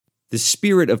The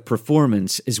spirit of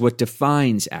performance is what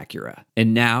defines Acura.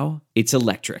 And now, it's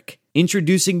electric.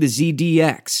 Introducing the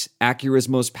ZDX, Acura's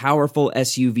most powerful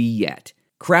SUV yet.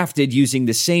 Crafted using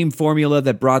the same formula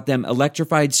that brought them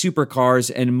electrified supercars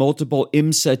and multiple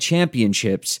IMSA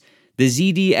championships, the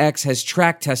ZDX has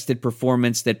track-tested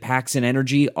performance that packs an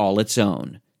energy all its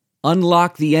own.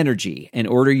 Unlock the energy and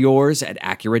order yours at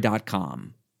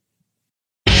Acura.com.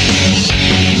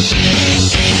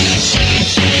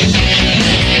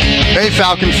 Hey,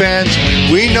 Falcon fans,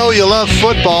 we know you love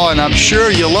football, and I'm sure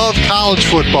you love college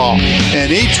football.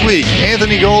 And each week,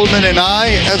 Anthony Goldman and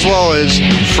I, as well as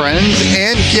friends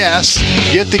and guests,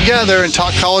 get together and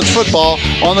talk college football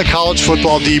on the College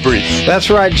Football Debrief. That's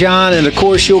right, John. And of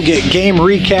course, you'll get game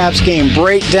recaps, game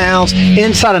breakdowns,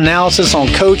 inside analysis on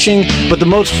coaching. But the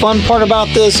most fun part about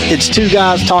this, it's two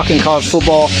guys talking college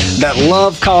football that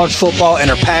love college football and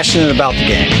are passionate about the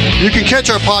game. You can catch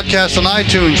our podcast on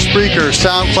iTunes, Spreaker,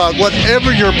 SoundCloud,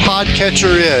 whatever your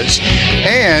podcatcher is.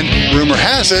 And rumor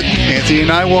has it, Anthony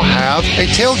and I will have a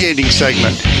tailgating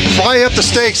segment. Fry up the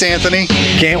stakes, Anthony.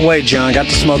 Can't wait, John. Got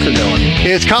the smoker going.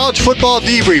 It's College Football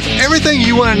Debrief. Everything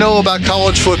you want to know about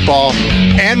college football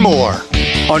and more.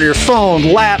 On your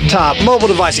phone, laptop, mobile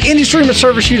device, any streaming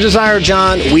service you desire,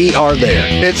 John, we are there.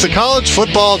 It's the College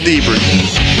Football Debrief.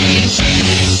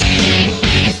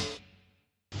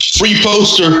 Free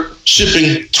poster,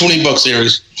 shipping, $20,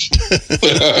 Aries.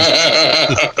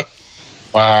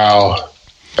 Wow,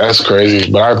 that's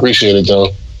crazy, but I appreciate it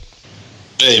though.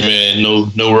 Hey man, no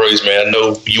worries, man. I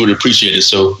know you would appreciate it,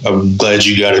 so I'm glad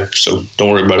you got it. So don't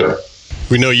worry about it.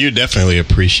 We know you definitely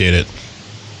appreciate it.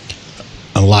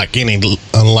 Unlike any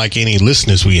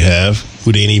listeners we have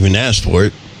who didn't even ask for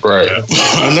it. Right.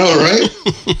 I know, right?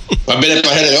 I bet if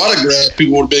I had an autograph,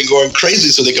 people would have been going crazy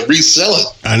so they could resell it.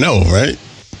 I know, right?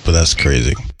 But that's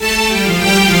crazy.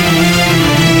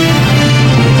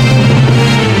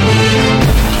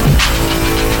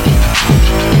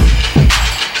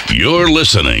 You're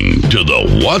listening to the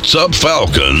What's Up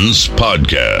Falcons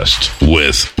podcast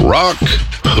with Rock,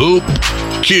 Hoop,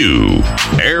 Q,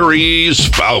 Aries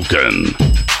Falcon,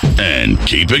 and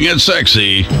keeping it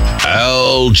sexy,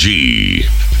 LG.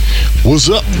 What's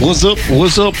up,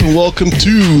 and welcome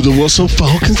to the What's Up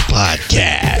Falcons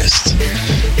podcast.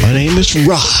 My name is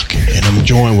Rock, and I'm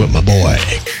joined with my boy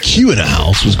Q in the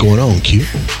house. What's going on, Q?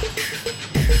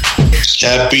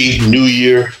 Happy New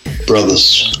Year,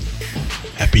 brothers.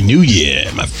 Happy New Year,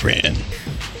 my friend.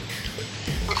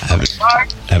 I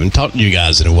haven't talked to you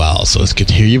guys in a while, so it's good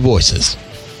to hear your voices.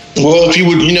 Well, if you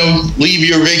would, leave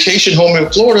your vacation home in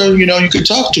Florida, you could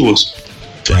talk to us.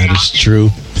 That is true.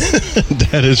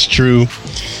 That is true.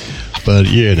 But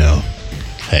hey,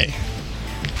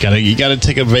 you gotta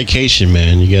take a vacation,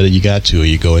 man. You got to, or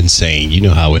you go insane. You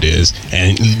know how it is.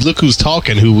 And look who's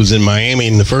talking, who was in Miami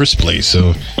in the first place.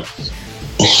 So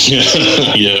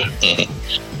yeah.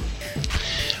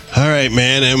 All right,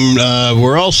 man. And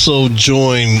we're also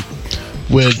joined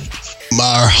with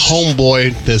our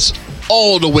homeboy that's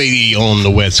all the way on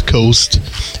the West Coast,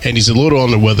 and he's a little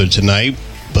on the weather tonight.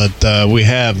 But we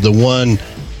have the one,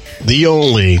 the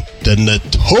only, the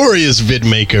notorious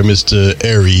vidmaker, Mr.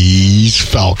 Aries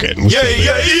Falcon. Yeah.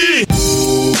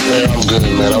 Man, I'm good,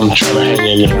 man. I'm trying to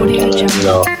hang in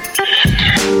there.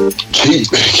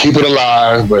 Keep it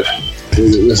alive, but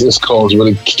this cold's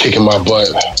really kicking my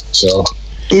butt. So,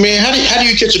 man, how do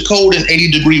you catch a cold in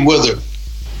 80-degree weather?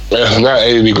 Man, it's not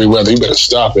 80-degree weather. You better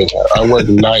stop it. I work at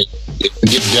night. It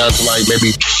gets down to like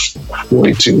maybe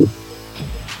 42,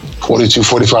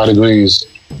 45 degrees.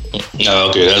 Oh,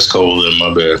 okay, that's cold then,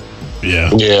 my bad.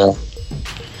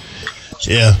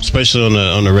 Yeah, especially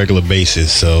on a regular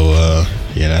basis. So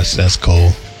that's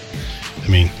cold. I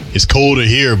mean, it's colder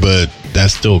here, but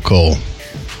that's still cold.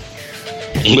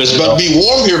 It's about to be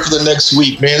warm here for the next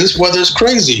week, man. This weather's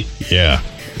crazy. Yeah,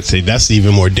 see, that's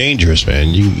even more dangerous, man.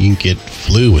 You can get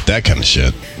flu with that kind of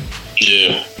shit.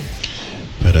 Yeah.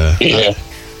 But all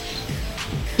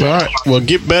right, well,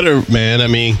 get better, man. I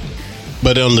mean,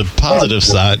 but on the positive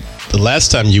side, the last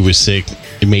time you were sick,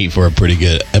 it made for a pretty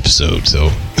good episode,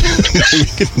 so we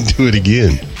can do it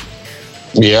again.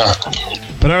 Yeah.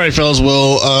 But all right, fellas.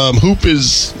 Well, Hoop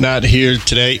is not here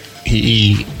today.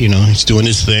 He's doing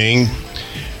his thing,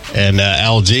 and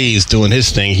LG is doing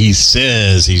his thing. He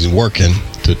says he's working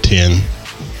till 10.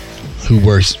 Who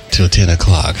works till 10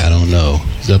 o'clock? I don't know.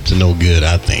 He's up to no good,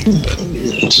 I think. But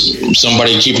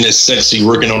somebody keeping it sexy,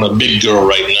 working on a big girl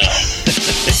right now.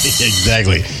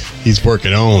 Exactly. He's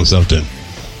working on something.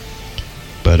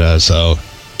 But so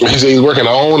he's working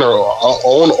on or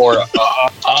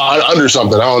under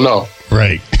something. I don't know.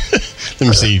 Right. Let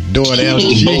me see. Doing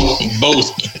LG.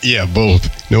 Both. Yeah, both.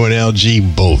 Doing LG,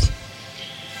 both.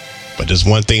 But there's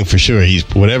one thing for sure: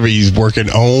 whatever he's working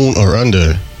on or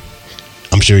under,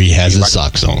 I'm sure he has his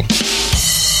socks on.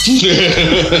 You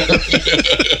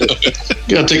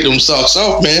gotta take them socks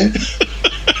off, man.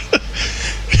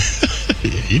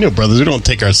 You know, brothers, we don't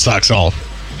take our socks off.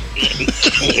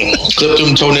 Clip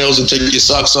them toenails and take your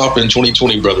socks off in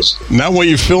 2020, brothers. Not when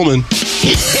you're filming.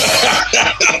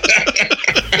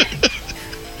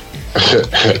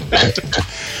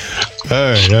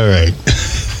 All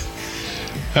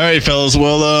right, fellas.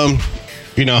 Well,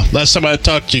 last time I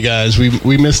talked to you guys,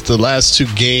 we missed the last 2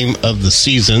 games of the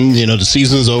season. You know, the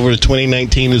season's over.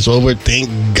 2019 is over. Thank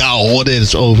God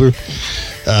it's over.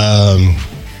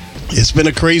 It's been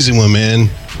a crazy one, man.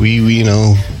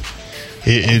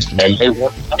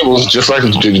 It was just like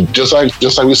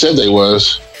we said they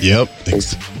was. Yep,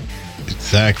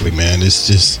 exactly, man. It's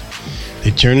just they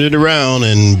turned it around,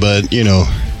 but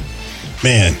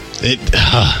man, it's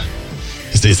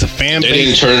a fan base. They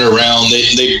didn't turn it around.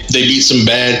 They beat some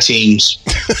bad teams.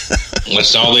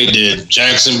 That's all they did.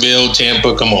 Jacksonville,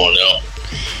 Tampa. Come on now.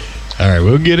 All right,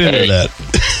 we'll get into that.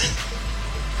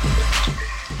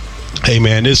 Hey,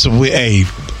 man,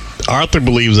 Arthur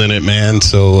believes in it, man.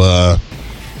 So,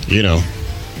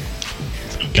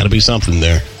 got to be something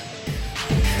there.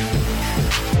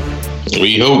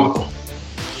 We hope. All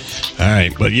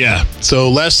right, but yeah. So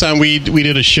last time we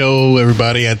did a show,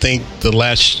 everybody. I think the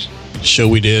last show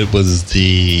we did was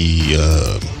the,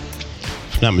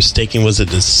 if I'm not mistaken, was it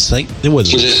the site?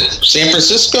 Was it San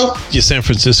Francisco? Yeah, San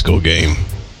Francisco game.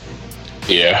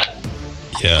 Yeah.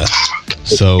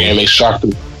 So and they shocked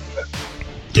them.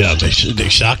 Yeah, they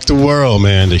shocked the world,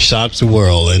 man. They shocked the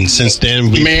world, and since then,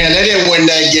 they didn't win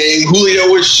that game. Julio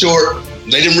was short.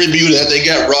 They didn't review that. They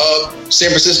got robbed. San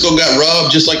Francisco got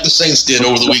robbed just like the Saints did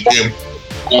over the weekend.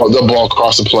 Oh, the ball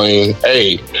across the plane.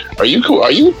 Hey, are you cool?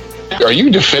 Are you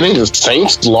defending the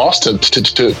Saints' loss to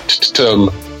the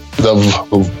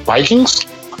Vikings?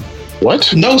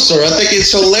 What? No, sir. I think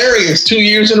it's hilarious. 2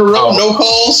 years in a row, no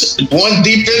calls, one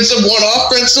defensive, one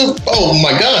offensive. Oh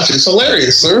my gosh, it's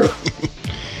hilarious, sir.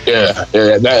 Yeah,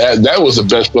 that was the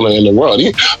best feeling in the world.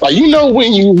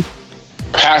 When you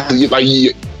pass,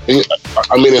 in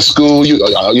school,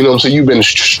 so you've been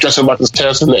stressing about this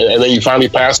test, and then you finally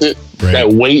pass it. Right. That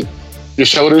weight, your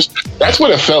shoulders. That's what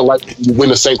it felt like when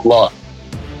the Saints lost.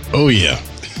 Oh yeah.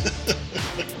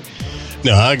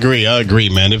 No, I agree,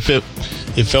 man. It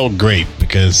felt great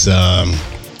because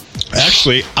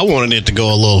actually I wanted it to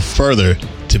go a little further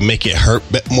to make it hurt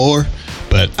a bit more.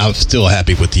 But I'm still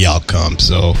happy with the outcome.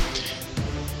 So,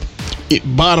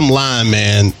 bottom line,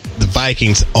 man, the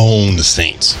Vikings own the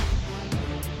Saints.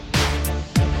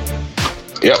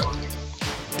 Yep.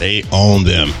 They own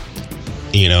them.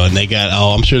 And they got,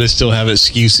 I'm sure they still have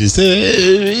excuses.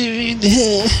 We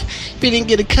didn't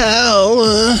get a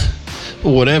call.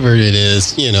 Whatever it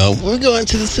is, we're going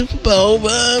to the Super Bowl,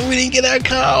 but we didn't get our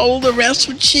call. The refs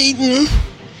were cheating.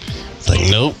 It's like,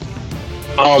 nope.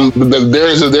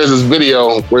 There's this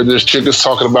video where this chick is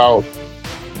talking about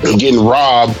getting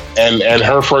robbed, and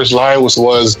her first line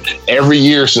was every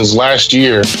year since last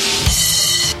year.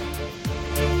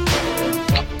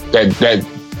 That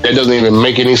doesn't even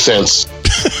make any sense.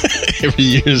 Every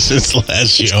year since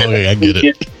last year. Okay, I get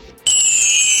it.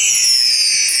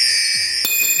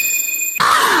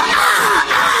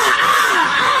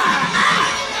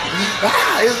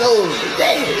 It's over.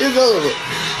 Damn, it's over.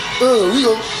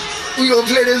 We gonna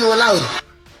play this one out.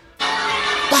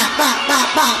 Ba ba ba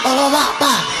ba ba ba ba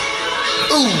ba.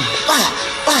 Ooh, ba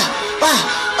ba ba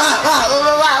ba ba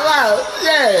ba ba.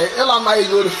 Yeah, I might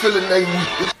go to feeling like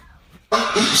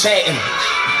sagging,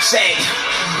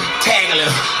 tag a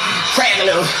little, crack a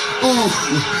little. Ooh,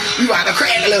 you gotta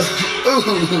crack a little.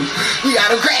 Ooh, you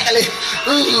gotta crack a little.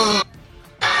 Ooh,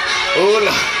 oh Lord,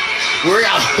 work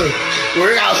out,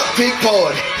 pig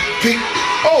party, pig.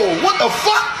 Oh, what the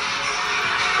fuck?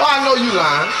 Oh, I know you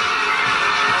lying.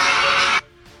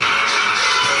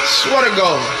 Swear to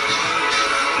God.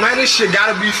 Man, this shit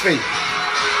gotta be fake.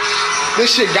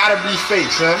 This shit gotta be fake,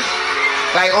 son.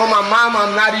 Like, on my mama,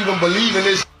 I'm not even believing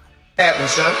this happened,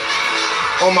 son.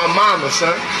 On my mama,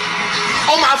 son.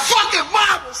 On my fucking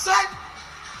mama, son.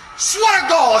 Swear to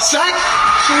God, son.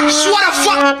 Swear to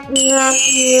fuck. But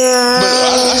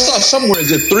I saw somewhere,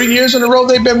 is it 3 years in a row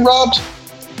they've been robbed?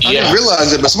 I didn't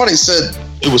realize it, but somebody said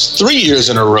it was 3 years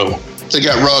in a row. They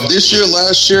got robbed this year,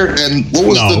 last year, and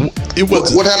what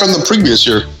happened the previous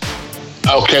year?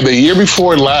 Okay, the year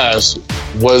before last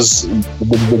was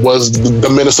the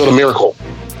Minnesota Miracle.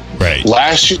 Right.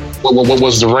 Last year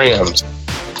was the Rams.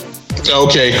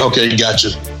 Okay,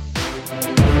 gotcha.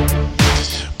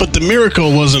 But the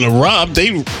Miracle wasn't a rob.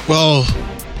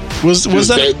 Was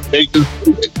that?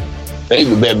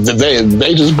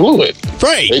 They just blew it.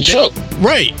 Right. They choked.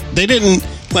 Right. They didn't.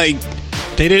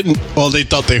 Well, they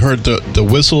thought they heard the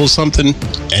whistle or something,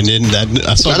 and then I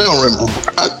don't remember.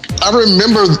 I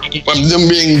remember them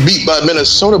being beat by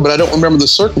Minnesota, but I don't remember the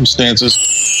circumstances.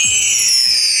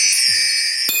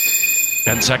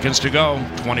 10 seconds to go.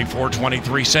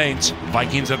 24-23 Saints.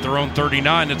 Vikings at their own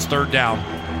 39. It's third down.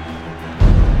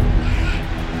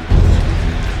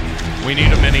 We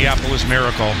need a Minneapolis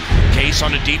miracle. Case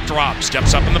on a deep drop.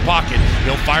 Steps up in the pocket.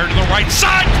 He'll fire to the right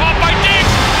side. Caught by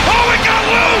Diggs. Oh, it got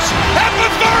loose at the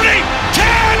 30.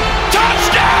 10.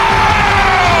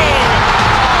 Touchdown!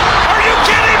 Are you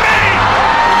kidding me?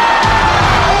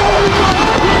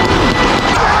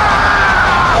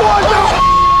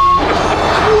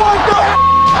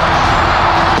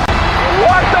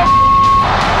 What the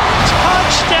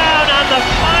touchdown on the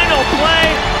final play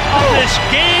of this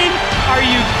game? Are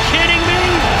you kidding me?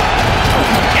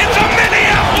 It's a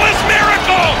Minneapolis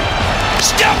miracle!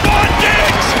 Stephon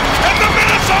Diggs and the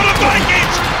Minnesota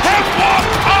Vikings have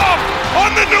walked off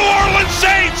on the New Orleans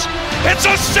Saints. It's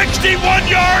a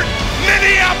 61-yard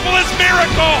Minneapolis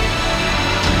miracle.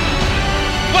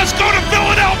 Let's go to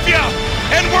Philadelphia,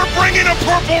 and we're bringing a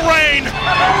purple rain.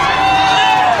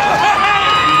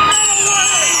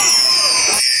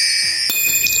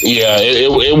 Yeah,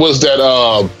 it was that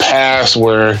pass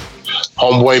where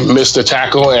homeboy missed the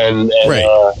tackle and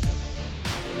right.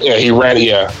 He ran.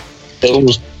 Yeah, that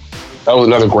was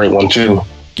another great one too.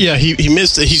 Yeah, he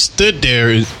missed it. He stood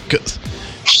there.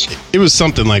 It was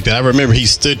something like that. I remember he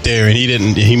stood there and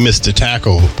he missed the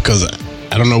tackle because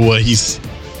I don't know what he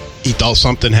thought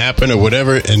something happened or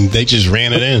whatever, and they just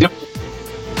ran it in.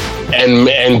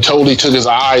 And totally took his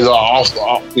eyes off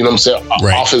you know what I'm saying,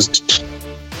 right. off his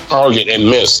target and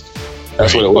missed.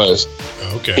 That's right. What it was.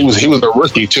 Okay. He was a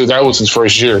rookie too. That was his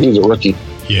first year. He was a rookie.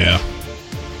 Yeah.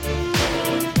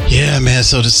 Yeah, man.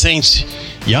 So the Saints,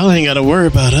 y'all ain't got to worry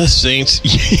about us, Saints.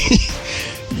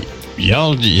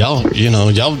 y'all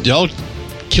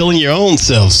killing your own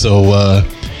self. So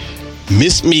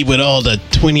miss me with all the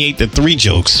 28-3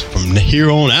 jokes from here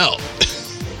on out.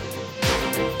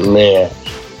 Man.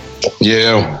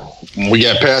 Yeah. We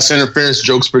got pass interference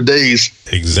jokes for days.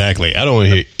 Exactly. I don't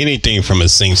hear anything from a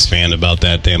Saints fan about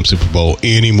that damn Super Bowl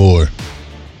anymore.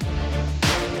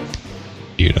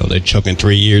 You know, they're choking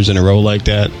 3 years in a row like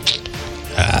that.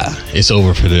 It's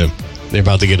over for them. They're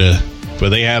about to get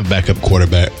they have backup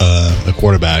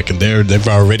quarterback, and they've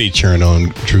already turned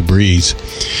on Drew Brees.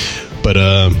 But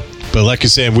like I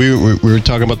said, we were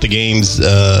talking about the games,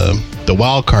 the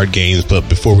wild card games. But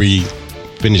before we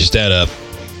finish that up,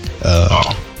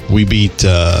 we beat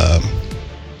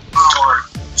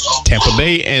Tampa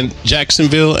Bay and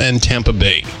Jacksonville and Tampa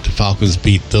Bay. The Falcons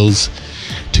beat those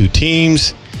two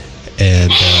teams.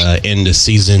 And in the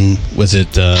season, was it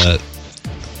 7-9?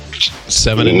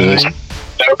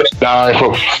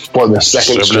 7-9 for the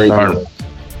second straight year.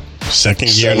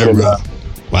 Second year in a row.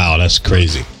 Wow, that's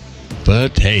crazy.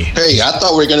 But hey, I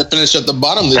thought we were going to finish at the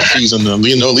bottom this season.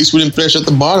 You know, at least we didn't finish at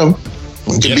the bottom.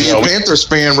 You could be a Panthers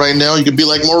fan right now. You could be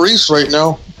like Maurice right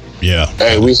now. Yeah.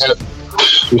 Hey, we had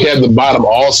the bottom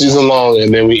all season long,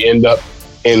 and then we end up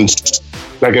in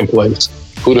second place.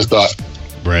 Who'd have thought?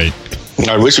 Right.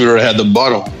 I wish we would have had the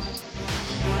bottom.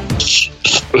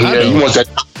 Yeah, you want that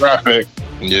traffic.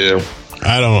 Yeah.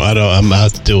 I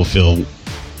still feel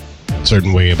a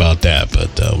certain way about that, but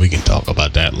we can talk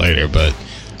about that later. But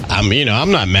I'm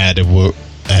not mad at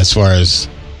as far as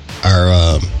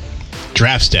our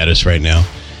draft status right now.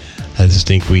 I just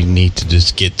think we need to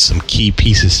just get some key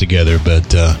pieces together,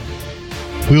 but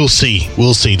we'll see.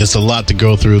 There's a lot to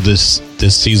go through this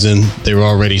season. They've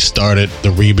already started the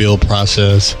rebuild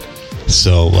process.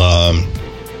 So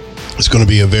it's going to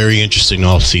be a very interesting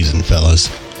offseason, fellas.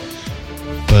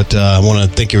 But I want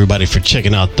to thank everybody for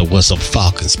checking out the What's Up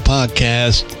Falcons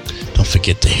podcast. Don't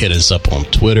forget to hit us up on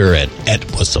Twitter at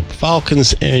What's Up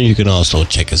Falcons. And you can also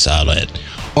check us out at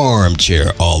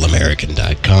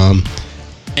armchairalamerican.com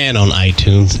and on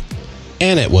iTunes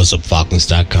and at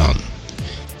whatsupfalcons.com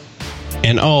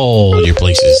and all your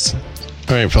places.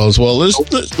 All right, fellas. Well,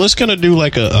 let's kind of do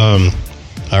like a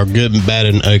our good, bad,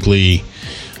 and ugly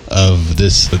of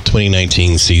this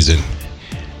 2019 season.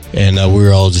 And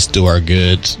we'll all just do our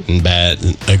good and bad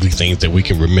and ugly things that we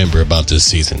can remember about this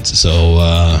season.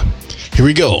 So here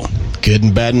we go. Good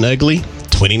and bad and ugly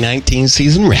 2019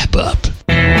 season wrap up.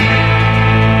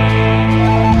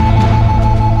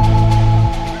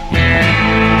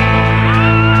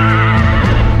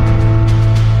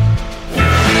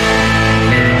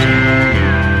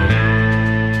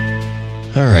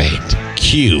 All right,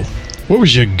 Q. What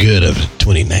was your good of the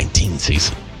 2019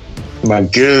 season? my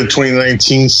good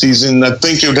 2019 season, I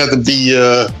think it would have to be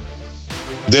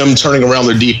them turning around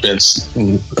their defense.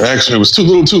 Actually, it was too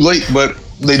little too late, but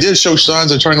they did show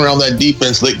signs of turning around that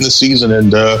defense late in the season.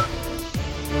 And,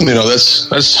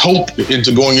 that's hope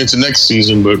into going into next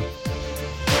season. But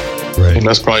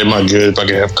that's probably my good if I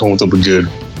can have come up with a good.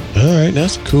 All right,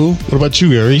 that's cool. What about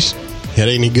you, Aries? Had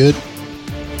any good?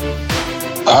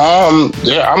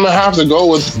 Yeah, I'm gonna have to go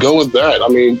with that. I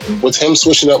mean, with him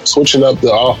switching up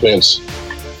the offense.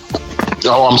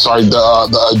 Oh, I'm sorry, the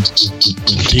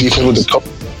defense with the coach.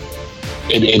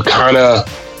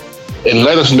 It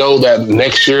let us know that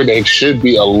next year they should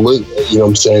be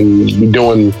be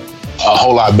doing a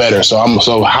whole lot better. So I'm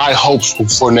high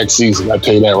hopes for next season. I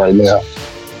tell you that right now.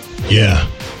 Yeah.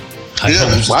 I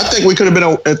think we could have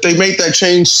been if they made that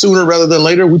change sooner rather than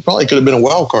later. We probably could have been a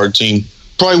wild card team.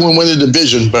 Probably wouldn't win the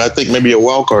division, but I think maybe a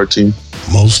wild card team.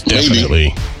 Most definitely.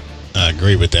 Maybe. I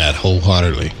agree with that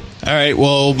wholeheartedly. All right,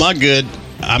 well, my good,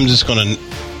 I'm just going to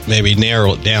maybe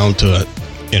narrow it down to a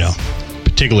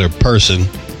particular person,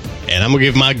 and I'm going to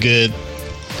give my good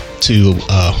to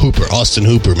Austin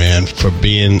Hooper, man, for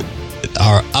being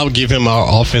I'll give him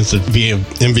our offensive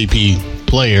MVP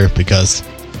player, because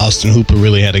Austin Hooper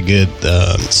really had a good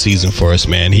season for us,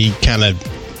 man. He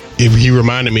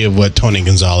reminded me of what Tony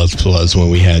Gonzalez was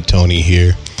when we had Tony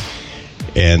here.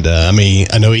 And,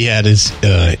 I know he had his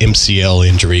MCL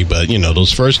injury, but,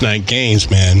 those first 9 games,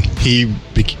 man,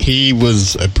 he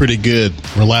was a pretty good,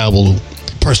 reliable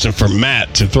person for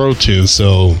Matt to throw to.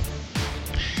 So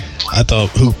I thought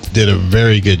Hoop did a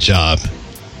very good job.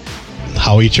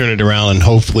 How he turned it around, and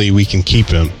hopefully we can keep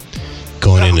him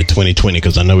going into 2020,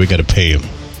 because I know we got to pay him.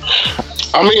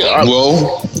 I mean,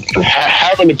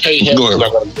 having to pay him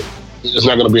is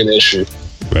not going to be an issue,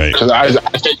 right? Because I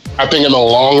think in the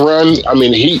long run, I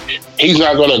mean, he's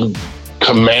not going to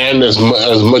command as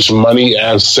much money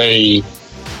as, say,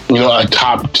 a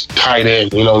top tight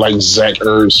end, like Zach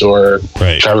Ertz or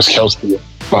Travis Kelce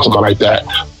or something like that.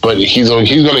 But he's going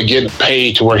to get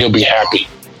paid to where he'll be happy.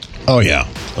 Oh yeah,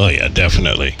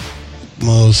 definitely,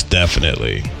 most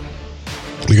definitely.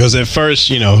 Because at first,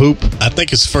 Hoop, I think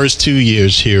his first 2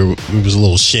 years here, it was a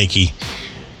little shaky,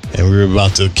 and we were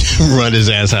about to run his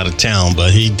ass out of town.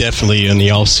 But he definitely, in the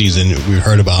offseason, we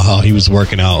heard about how he was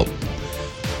working out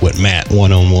with Matt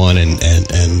one-on-one, and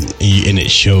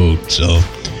it showed. So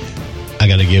I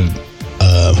got to give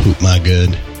Hoop my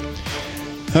good.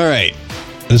 All right,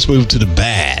 let's move to the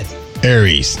bad.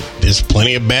 Aries, there's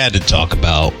plenty of bad to talk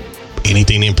about.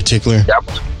 Anything in particular?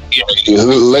 Yeah,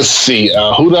 let's see.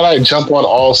 Who did I jump on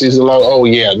all season long? Oh,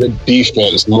 yeah, the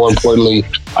defense. More importantly,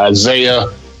 Isaiah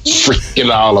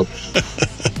freaking Oliver.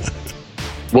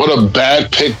 What a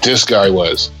bad pick this guy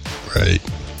was. Right.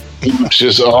 He was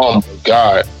just, oh, my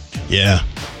God. Yeah.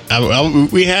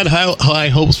 We had high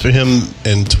hopes for him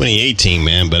in 2018,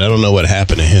 man, but I don't know what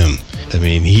happened to him. I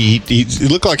mean, he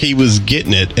looked like he was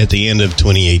getting it at the end of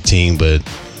 2018, but...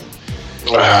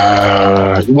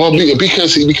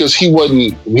 because he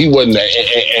wasn't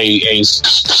a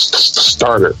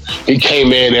starter. He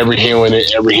came in every here and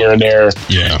there.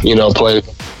 Yeah, plays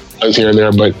here and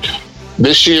there. But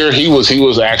this year he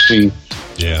was actually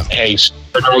a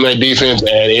starter on that defense,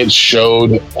 and it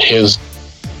showed his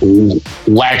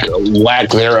lack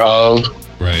thereof.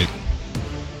 Right.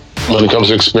 When it comes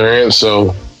to experience,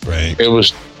 so it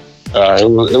was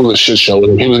a shit show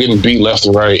with him. He was getting beat left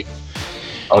and right.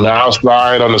 On the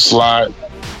outside, on the slot.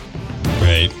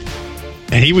 Right.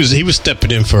 And he was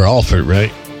stepping in for Alford, right?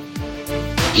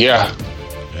 Yeah.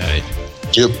 Right.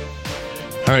 Yep.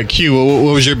 All right, Q,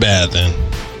 what was your bad then?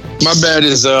 My bad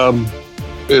is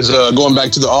going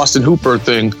back to the Austin Hooper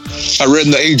thing. I read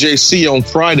in the AJC on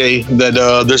Friday that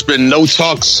there's been no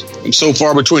talks so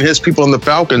far between his people and the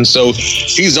Falcons, so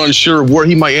he's unsure of where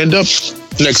he might end up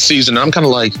next season. I'm kind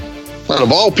of like, out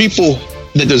of all people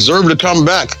that deserve to come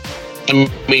back, I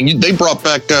mean, they brought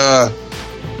back,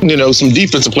 some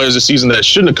defensive players this season that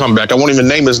shouldn't have come back. I won't even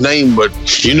name his name, but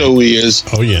you know who he is.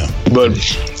 Oh, yeah. But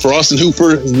for Austin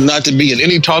Hooper not to be in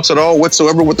any talks at all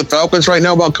whatsoever with the Falcons right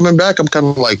now about coming back, I'm kind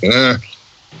of like,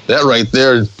 that right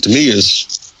there to me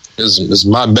is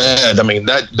my bad. I mean,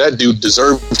 that dude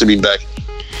deserves to be back.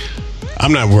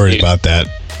 I'm not worried about that.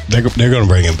 They're going to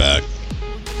bring him back.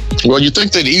 Well, you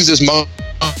think they'd ease his mind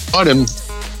and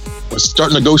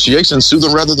start negotiations sooner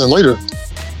rather than later?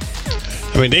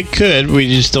 I mean, they could. We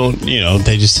just don't,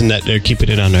 they just they're keeping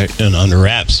it under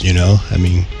wraps, I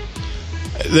mean,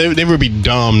 they would be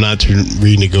dumb not to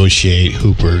renegotiate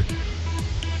Hooper,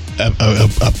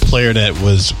 a player that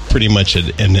was pretty much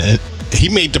he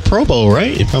made the Pro Bowl,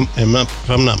 right? If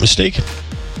I'm not mistaken.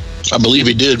 I believe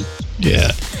he did.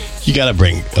 Yeah. You got to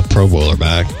bring a Pro Bowler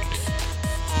back.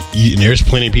 there's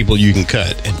plenty of people you can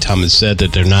cut. And Thomas said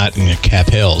that they're not in a cap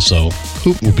hell, so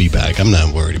Hoop will be back. I'm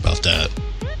not worried about that.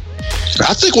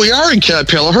 I think we are in cap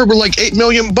hell. I heard we're like $8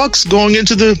 million going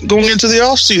into the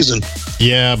off season.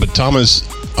 Yeah, but Thomas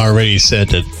already said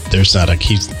that they're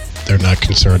not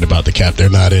concerned about the cap. They're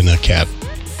not in a cap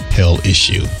hell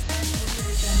issue.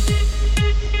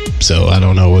 So I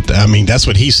don't know what that's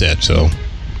what he said. So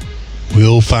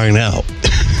we'll find out.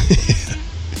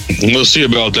 We'll see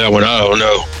about that one. I don't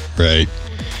know. Right.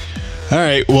 All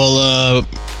right. Well,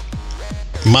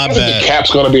 my bad. The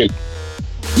cap's going to be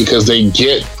because they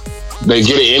get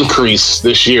an increase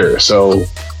this year, so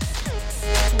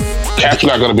cap's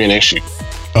not going to be an issue.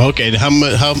 Okay. How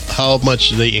much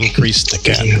do they increase the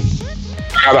cap?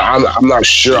 I'm not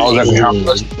sure exactly how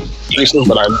much increases,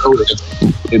 but I know that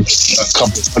it's a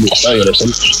couple $100 million or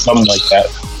something like that.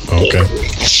 Okay.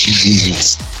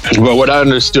 But what I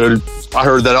understood, I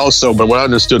heard that also, but what I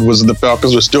understood was that the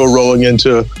Falcons are still rolling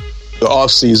into the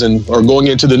off season or going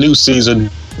into the new season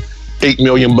 $8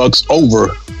 million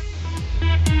over.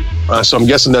 So I'm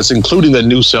guessing that's including the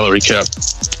new salary cap.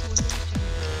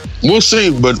 We'll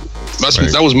see, but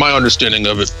that was my understanding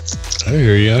of it. I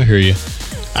hear you.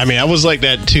 I mean, I was like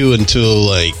that too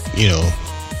until a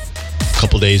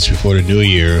couple days before the new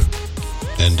year,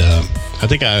 and I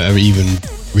think I even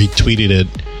retweeted it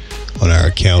on our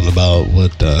account about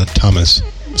what Thomas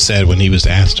said when he was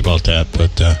asked about that.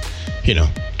 But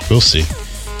we'll see.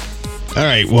 All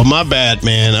right, well, my bad,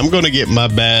 man. I'm going to get my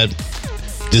bad.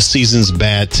 This season's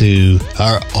bad to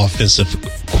our offensive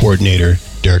coordinator,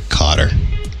 Dirk Cotter.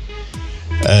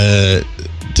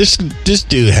 This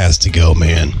dude has to go,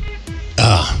 man.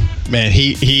 Man,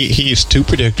 he is too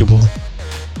predictable.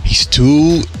 He's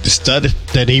the stuff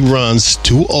that he runs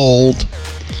too old.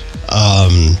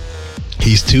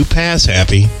 He's too pass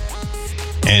happy,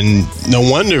 and no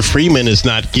wonder Freeman is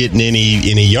not getting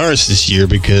any yards this year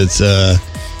because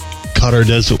Cotter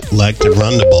doesn't like to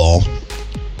run the ball.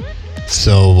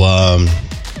 So,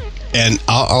 and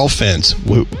our offense,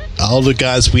 all the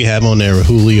guys we have on there,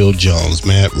 Julio Jones,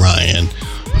 Matt Ryan,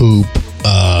 Hoop,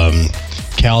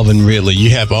 Calvin Ridley.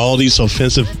 You have all these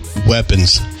offensive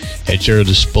weapons at your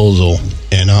disposal,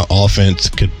 and our offense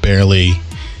could barely,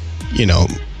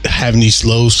 having these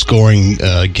low-scoring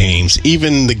games.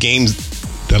 Even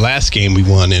the last game we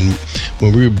won, and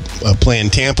when we were playing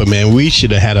Tampa, man, we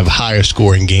should have had a higher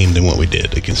scoring game than what we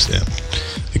did against them,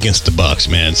 against the Bucs,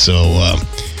 man. So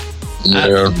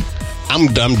I'm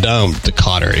done with the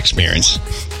Cotter experience.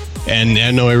 And I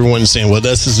know everyone's saying, well,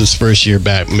 this is his first year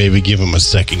back. Maybe give him a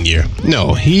second year.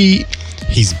 No,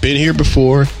 he's been here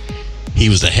before. He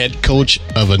was the head coach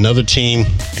of another team,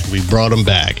 and we brought him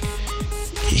back.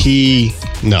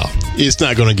 It's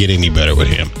not going to get any better with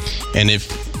him.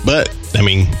 But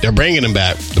they're bringing him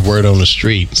back, the word on the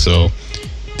street, so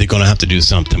they're going to have to do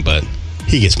something, but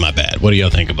he gets my bad. What do y'all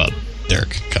think about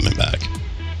Dirk coming back?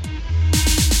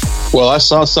 Well, I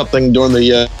saw something during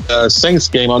the Saints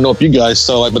game. I don't know if you guys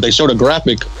saw it, but they showed a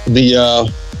graphic. The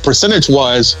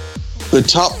percentage-wise, the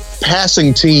top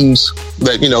passing teams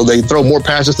that, they throw more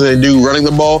passes than they do running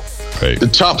the ball. Right. The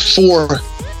top 4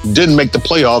 didn't make the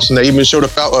playoffs, and they even showed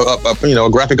a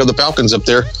graphic of the Falcons up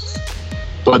there.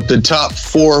 But the top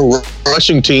 4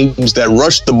 rushing teams that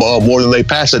rushed the ball more than they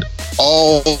passed it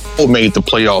all made the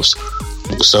playoffs.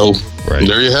 So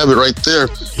There you have it right there.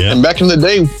 Yeah. And back in the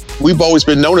day, we've always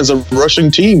been known as a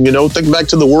rushing team. Think back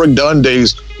to the Warwick Dunn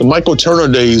days, the Michael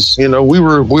Turner days. We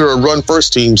were a run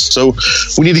first team. So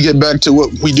we need to get back to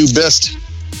what we do best.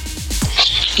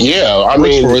 Yeah,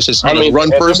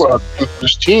 run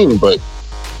first team, but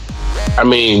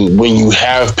when you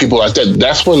have people like that,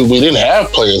 that's when we didn't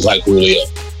have players like Julio.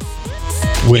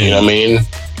 When? You know what I mean?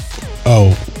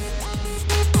 Oh.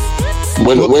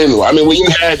 When you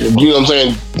had, what I'm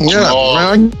saying?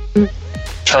 Yeah,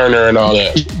 Turner and all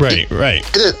that. Right.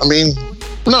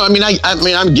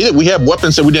 I get it. We have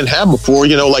weapons that we didn't have before,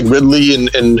 like Ridley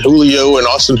and Julio and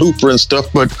Austin Hooper and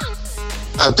stuff, but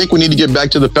I think we need to get back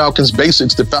to the Falcons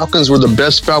basics. The Falcons were the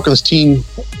best Falcons team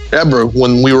ever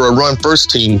when we were a run first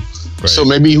team. Right. So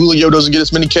maybe Julio doesn't get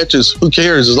as many catches. Who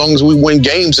cares? As long as we win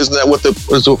games, isn't that what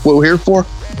we're here for?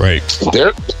 Right.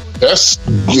 Their best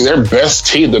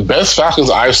team, the best Falcons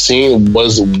I've seen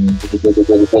was at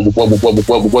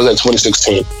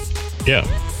 2016. Yeah.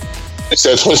 It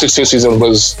said 2016 season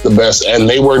was the best, and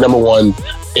they were number 1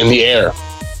 in the air.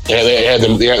 And they had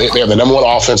the number 1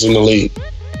 offense in the league.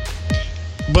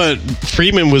 But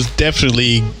Freeman was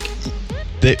definitely,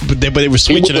 they were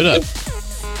switching it up.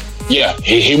 Yeah,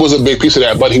 he was a big piece of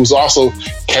that, but he was also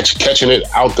catching it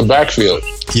out the backfield.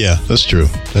 Yeah, that's true.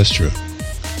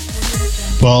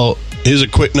 Well, Here's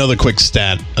another quick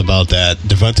stat about that.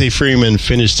 Devontae Freeman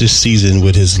finished this season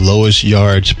with his lowest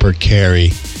yards per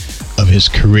carry of his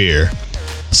career,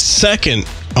 second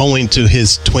only to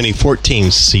his 2014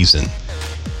 season.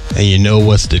 And you know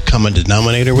what's the common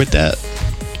denominator with that?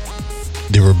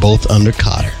 They were both under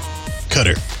Cutter.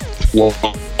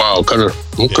 Wow, Cutter.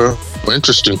 Okay,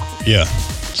 interesting. Yeah.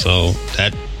 So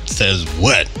that says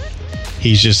what?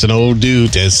 He's just an old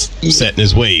dude that's set in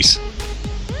his ways.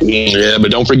 Yeah,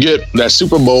 but don't forget that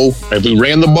Super Bowl. If we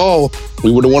ran the ball,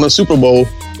 we would have won a Super Bowl.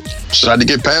 Tried to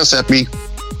get past Happy.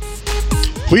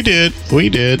 We did,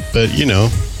 but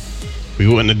we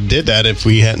wouldn't have did that if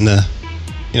we hadn't,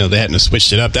 they hadn't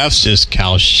switched it up. That was just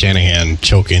Kyle Shanahan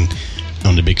choking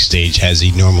on the big stage as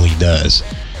he normally does,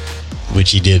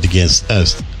 which he did against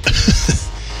us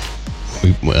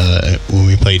when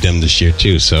we played them this year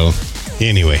too. So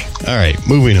anyway, all right,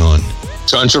 moving on.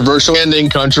 Controversial ending.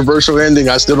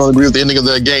 I still don't agree with the ending of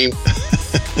that game.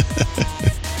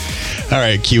 All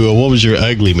right, Kiwa, what was your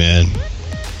ugly, man,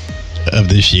 of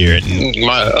this year?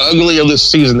 My ugly of this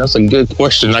season, that's a good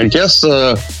question. I guess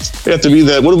it have to be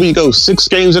that. What did we go? 6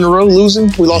 games in a row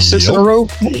losing? We lost 6 in a row?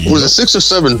 Was it 6 or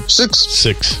 7? 6?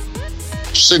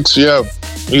 6, yeah.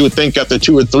 You would think after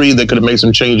 2 or 3 they could have made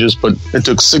some changes, but it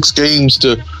took 6 games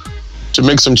to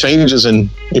make some changes. And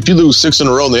if you lose 6 in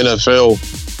a row in the NFL,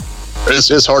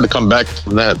 it's hard to come back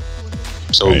from that.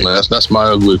 So right. That's my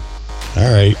ugly.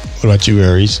 All right. What about you,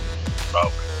 Aries?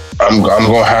 I'm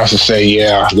gonna have to say,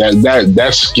 yeah, that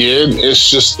skid. It's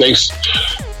just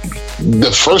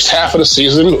the first half of the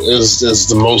season is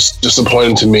the most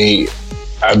disappointing to me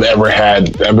I've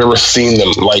ever seen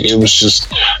them. Like, it was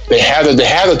just they had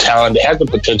the talent, they had the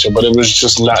potential, but it was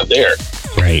just not there.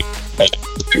 Right. Like,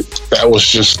 that was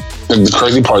just the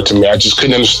crazy part to me. I just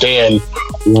couldn't understand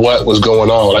what was going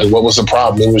on. Like, what was the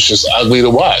problem? It was just ugly to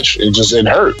watch. It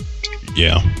hurt.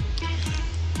 Yeah.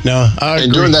 No, I agree.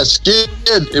 And during that skid,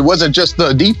 it wasn't just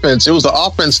the defense; it was the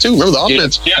offense too. Remember, the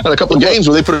offense had a couple of games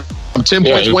where they put up 10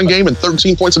 points one game and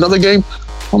 13 points another game.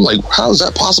 I'm like, how is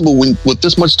that possible with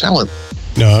this much talent?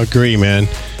 No, I agree, man.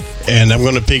 And I'm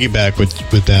going to piggyback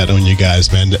with that on you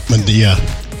guys, man. Yeah,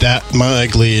 that my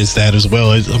ugly is that as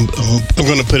well. I'm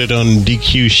going to put it on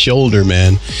DQ's shoulder,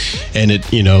 man. And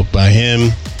it, by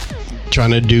him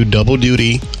trying to do double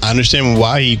duty, I understand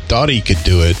why he thought he could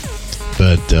do it,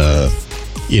 but.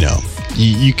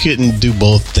 You couldn't do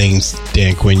both things,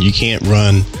 Dan Quinn. You can't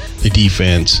run the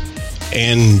defense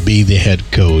and be the head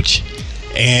coach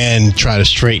and try to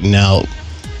straighten out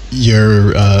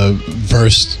your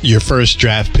first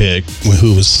draft pick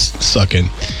who was sucking,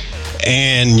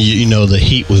 and the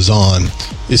heat was on.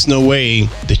 There's no way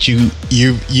that you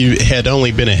had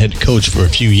only been a head coach for a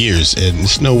few years, and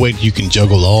there's no way you can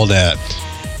juggle all that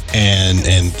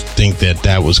and think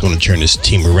that was going to turn this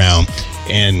team around.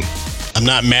 And I'm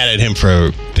not mad at him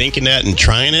for thinking that and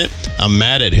trying it. I'm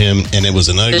mad at him, and it was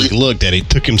an ugly look that it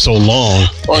took him so long,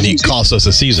 and he cost us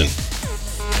a season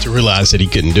to realize that he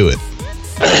couldn't do it.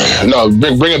 No,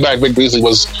 bring it back. Vic Beasley he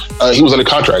was under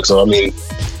contract, so I mean,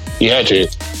 he had to.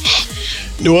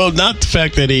 Well, not the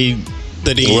fact that he.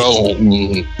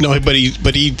 No, but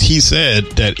he said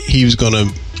that he was going to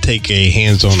take a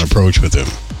hands-on approach with him.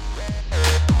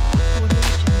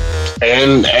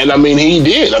 And I mean, he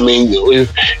did. I mean,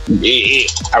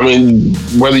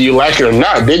 whether you like it or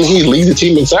not, didn't he lead the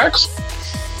team in sacks?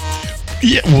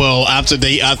 Yeah. Well, after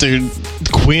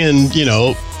Quinn,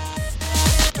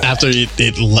 after at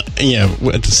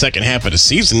the second half of the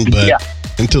season, but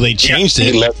until they changed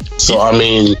it. So I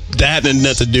mean, that had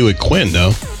nothing to do with Quinn,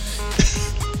 though.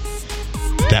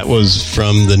 That was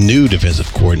from the new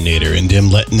defensive coordinator and them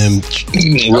letting them.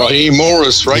 Raheem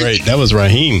Morris, right? Right. That was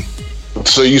Raheem.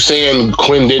 So you saying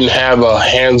Quinn didn't have a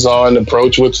hands-on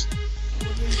approach with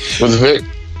Vic?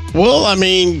 Well, I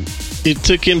mean, it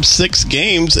took him 6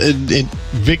 games, and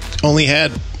Vic only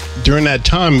had, during that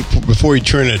time before he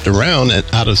turned it around,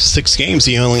 out of 6 games,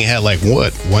 he only had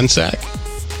 1 sack.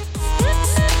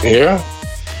 Yeah,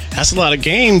 that's a lot of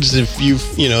games. If you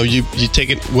take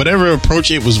it, whatever approach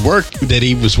he was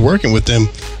working with them,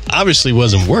 obviously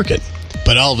wasn't working.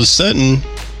 But all of a sudden,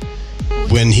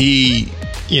 when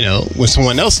when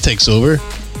someone else takes over,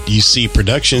 you see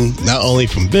production not only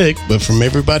from Vic but from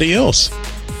everybody else.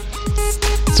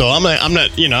 So I'm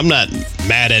not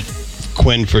mad at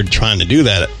Quinn for trying to do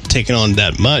that, taking on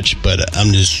that much, but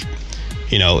I'm just,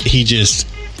 he just,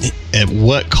 at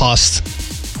what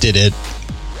cost did it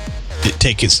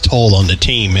take its toll on the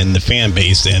team and the fan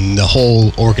base and the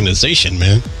whole organization,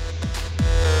 man?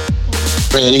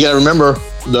 Man, you got to remember,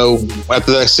 though,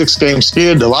 after that 6-game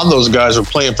skid, a lot of those guys were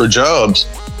playing for jobs.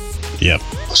 Yep.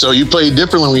 So you play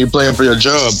differently when you're playing for your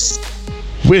job.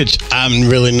 which I'm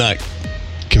really not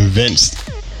convinced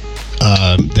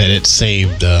that it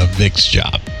saved Vic's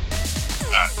job.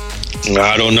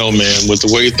 I don't know, man. With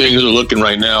the way things are looking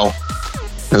right now,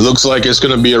 it looks like it's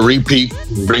going to be a repeat.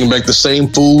 Bring back the same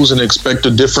fools and expect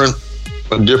a different,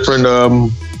 something different to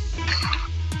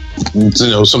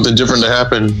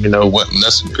happen. Isn't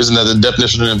that the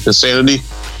definition of insanity?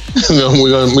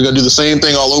 We're gonna do the same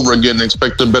thing all over again and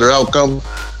expect a better outcome.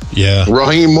 Yeah.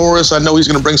 Raheem Morris, I know he's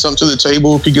going to bring something to the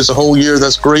table. If he gets a whole year,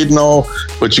 that's great and all,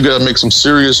 but you got to make some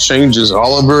serious changes.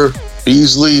 Oliver,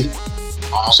 Beasley,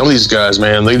 some of these guys,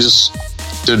 man, they're just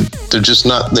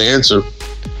not the answer.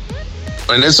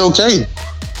 And it's okay,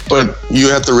 but you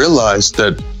have to realize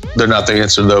that they're not the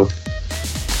answer, though.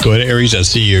 Go ahead, Aries. I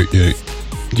see you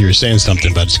were saying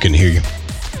something, but I just couldn't hear you.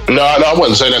 No, I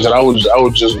wasn't saying that. I was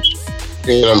just,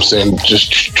 you know what I'm saying,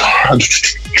 just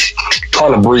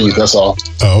trying to breathe. That's all.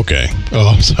 Oh, okay. Oh,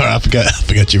 I'm sorry. I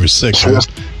forgot you were sick.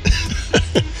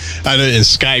 I know in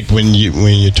Skype when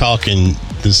you're talking,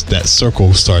 that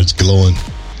circle starts glowing.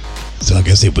 So I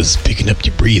guess it was picking up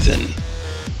your breathing.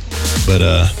 But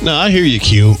no, I hear you,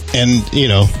 Q. And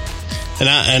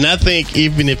and I think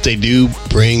even if they do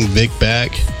bring Vic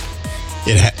back,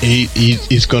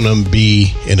 he's going to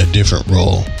be in a different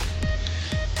role.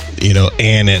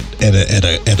 And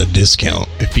at a discount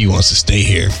if he wants to stay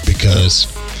here, because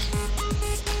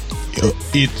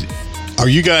are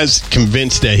you guys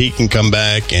convinced that he can come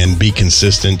back and be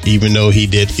consistent, even though he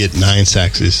did get 9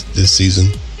 sacks this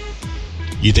season?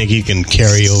 You think he can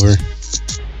carry over?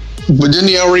 But didn't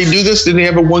he already do this? Didn't he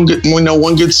have one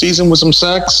good season with some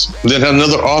sacks? Then had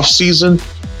another off season,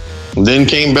 then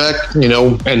came back, and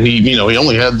he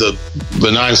only had the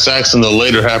 9 sacks in the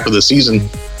later half of the season.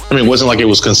 I mean, it wasn't like it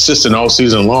was consistent all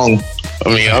season long. I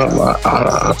mean, I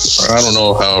don't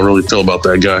know how I really feel about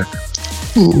that guy.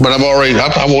 But I've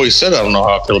always said I don't know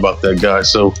how I feel about that guy.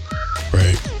 So,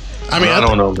 right. I mean, I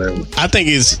don't know, man. I think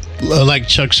it's like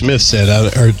Chuck Smith said. I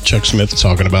heard Chuck Smith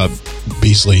talking about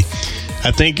Beasley.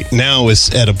 I think now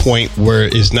it's at a point where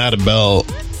it's not about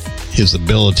his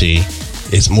ability.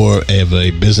 It's more of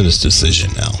a business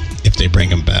decision now if they bring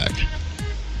him back.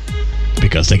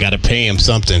 Because they got to pay him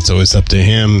something, so it's up to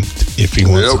him if he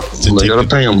wants to. They got to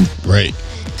pay him, right?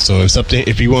 So it's up to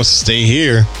if he wants to stay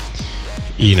here.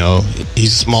 He's a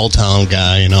small town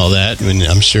guy and all that, and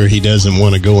I'm sure he doesn't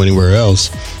want to go anywhere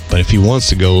else. But if he wants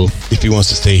to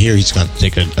stay here, he's going to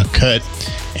take a cut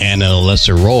and a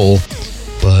lesser role.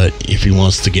 But if he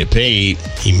wants to get paid,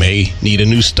 he may need a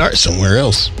new start somewhere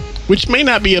else, which may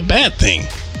not be a bad thing.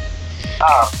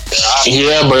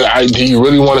 Yeah, but do you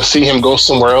really want to see him go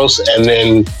somewhere else and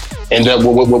then end up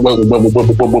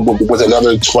with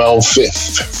another 12,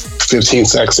 15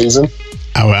 sack season?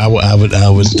 I would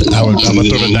throw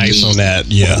the dice on that.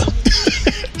 Yeah,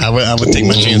 I would take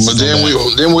my chances. But then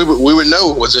we would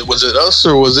know, was it us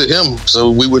or was it him?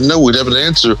 So we would know. We'd have an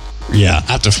answer. Yeah,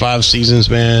 after 5 seasons,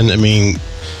 man. I mean,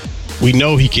 we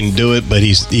know he can do it, but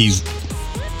he's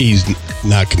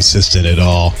not consistent at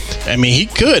all. I mean, he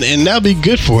could, and that'll be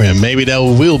good for him. Maybe that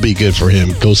will be good for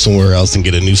him. Go somewhere else and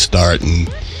get a new start and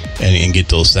get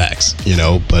those sacks,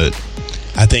 But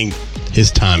I think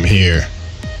his time here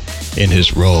in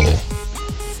his role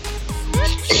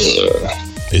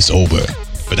is over.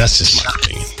 But that's just my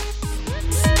opinion.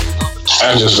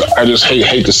 I just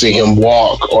hate to see him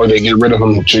walk, or they get rid of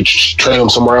him to trade him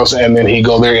somewhere else, and then he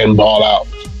go there and ball out.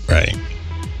 Right.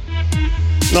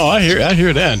 No, I hear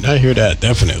that. I hear that,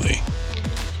 definitely.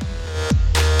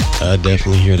 I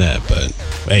definitely hear that, but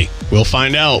hey, we'll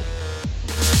find out.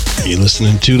 You're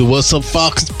listening to the What's Up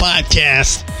Falcons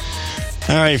podcast.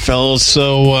 All right, fellas,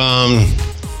 so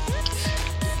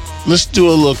let's do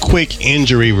a little quick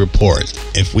injury report,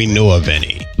 if we know of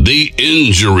any. The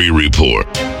injury report.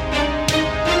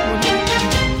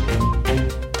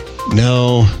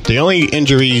 No, the only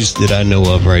injuries that I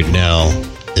know of right now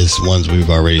is ones we've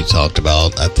already talked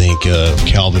about. I think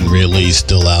Calvin Ridley's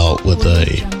still out with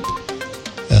a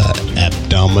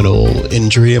abdominal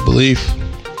injury, I believe.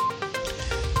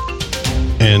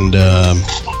 And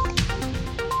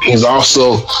he's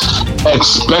also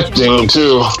expecting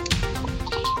too.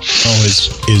 Oh,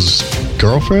 his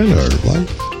girlfriend or wife?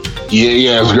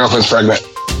 Yeah, his girlfriend's pregnant.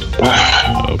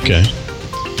 Okay.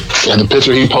 Yeah, the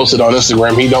picture he posted on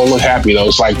Instagram, he don't look happy though.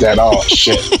 It's like that. Oh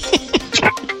shit!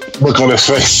 Look on his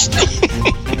face.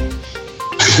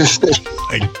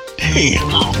 Like, damn.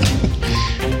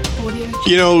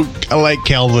 I like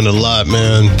Calvin a lot,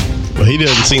 man, but he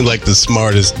doesn't seem like the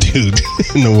smartest dude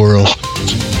in the world.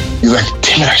 He's like,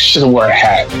 damn it, I should have worn a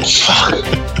hat. Fuck.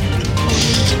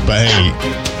 But hey,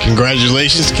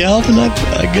 congratulations, Calvin,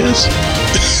 I guess.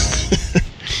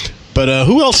 But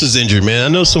who else is injured, man? I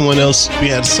know someone else. We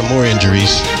had some more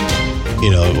injuries.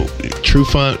 You know,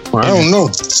 Trufant. I don't know.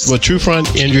 Well,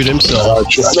 Trufant injured himself.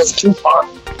 Trufant.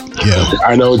 Yeah.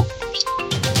 I know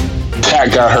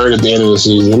Cat got hurt at the end of the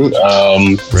season.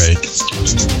 Right.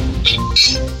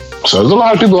 So there's a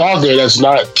lot of people out there that's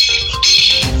not,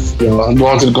 you know,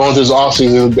 going through this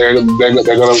offseason. They're going to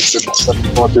go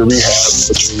through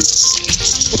rehab.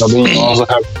 You know,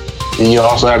 then you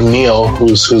also have Neil,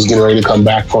 who's getting ready to come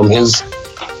back from his,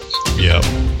 yeah,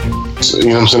 so, you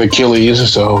know what I'm saying,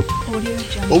 Achilles. So,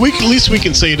 well, at least we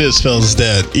can say this, fellas,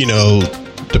 that, you know,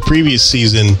 the previous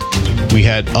season we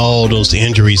had all those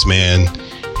injuries, man.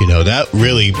 You know, that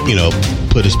really, you know,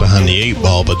 put us behind the 8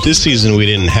 ball. But this season we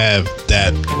didn't have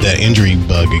that injury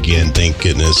bug again, thank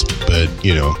goodness. But,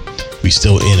 you know, we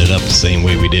still ended up the same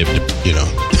way we did, you know,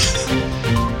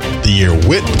 the year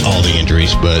with all the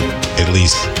injuries. But at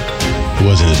least it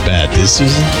wasn't as bad this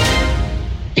season.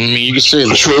 I mean, you can say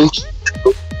the truth.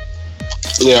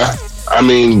 Yeah. I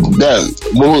mean, what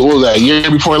was that, year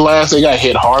before last? They got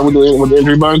hit hard with the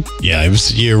injury bug? Yeah, it was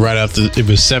the year right after. It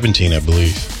was 17, I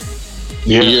believe.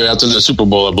 Yeah, year after the Super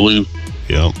Bowl, I believe.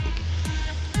 Yep.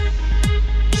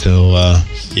 So,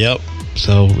 yep.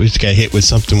 So we just got hit with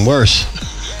something worse.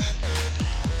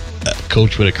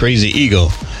 Coach with a crazy ego.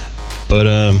 But,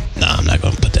 nah, I'm not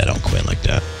going to put that on Quinn like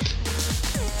that.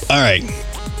 All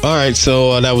right.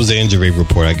 So that was the injury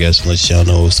report, I guess, unless y'all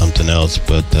know something else.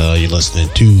 But you're listening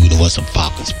to the What's Up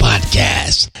Falcons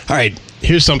podcast. All right.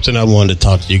 Here's something I wanted to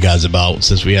talk to you guys about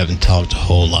since we haven't talked a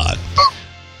whole lot.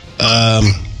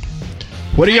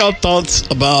 What are y'all thoughts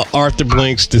about Arthur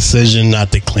Blank's decision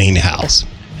not to clean the house?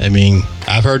 I mean,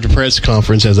 I've heard the press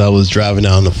conference as I was driving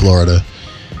down to Florida,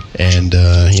 and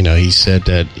you know, he said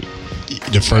that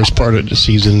the first part of the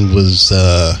season was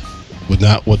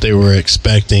not what they were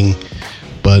expecting,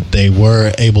 but they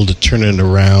were able to turn it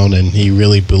around, and he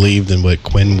really believed in what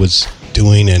Quinn was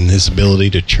doing and his ability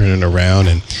to turn it around,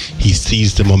 and he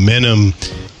sees the momentum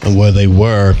and where they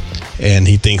were, and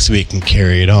he thinks we can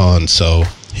carry it on. So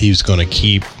he was going to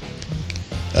keep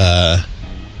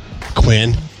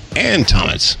Quinn and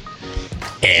Thomas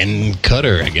and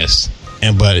Cutter, I guess.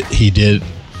 But he did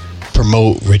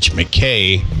promote Rich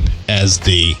McKay as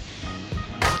the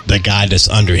guy that's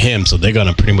under him, so they're going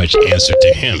to pretty much answer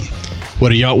to him.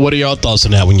 What are y'all thoughts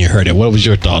on that when you heard it? What was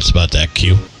your thoughts about that,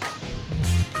 Q?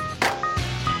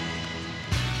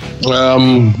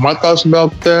 My thoughts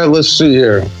about that, let's see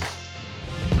here.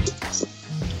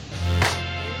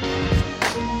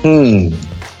 I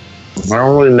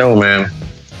don't really know, man.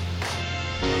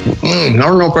 I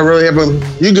don't know if I really have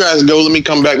you guys go, let me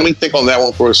come back. Let me think on that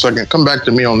one for a second. Come back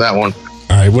to me on that one.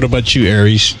 All right, what about you,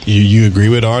 Aries? You agree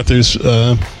with Arthur's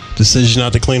decision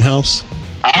not to clean house?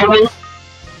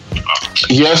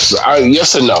 Yes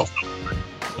and no.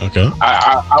 Okay.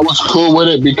 I was cool with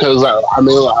it because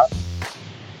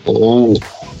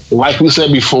like we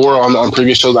said before on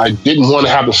previous shows, I didn't want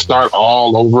to have to start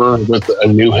all over with a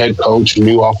new head coach,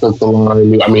 new offensive line,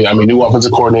 new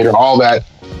offensive coordinator, all that,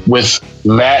 with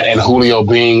Matt and Julio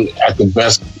being at the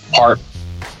best part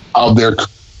of their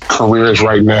careers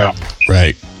right now.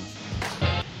 Right.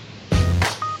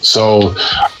 So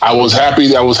I was happy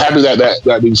that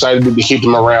we decided to keep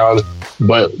them around.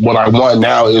 But what I want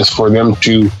now is for them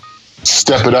to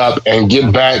step it up and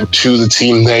get back to the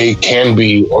team they can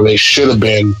be, or they should have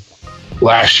been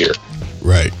last year.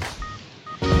 Right.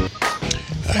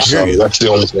 So that's the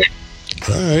only thing.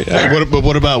 All right.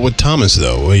 What about with Thomas,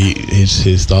 though?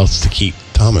 His thoughts to keep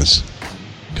Thomas?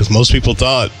 Because most people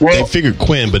thought, they figured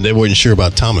Quinn, but they weren't sure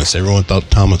about Thomas. Everyone thought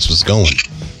Thomas was going.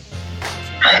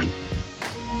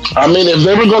 I mean, if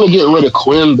they were going to get rid of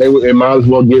Quinn, they might as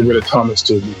well get rid of Thomas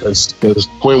too, because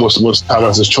Quinn was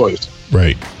Thomas's choice.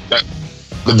 Right.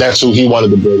 That's who he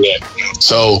wanted to bring in.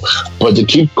 So, but to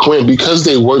keep Quinn, because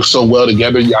they work so well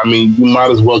together, I mean, you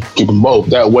might as well keep them both.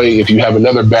 That way, if you have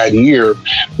another bad year,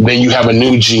 then you have a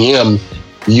new GM.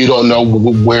 You don't know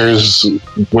where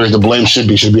the blame should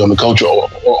be. Should be on the coach or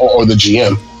the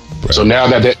GM. Right. So now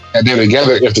that they're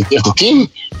together, if the team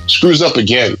screws up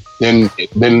again, then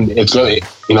it's going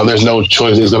to, there's no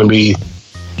choice. It's going to be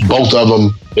both of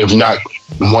them, if not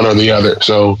one or the other.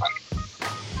 So,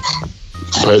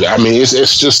 but I mean, it's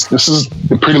just, this is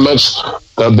pretty much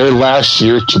their last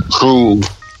year to prove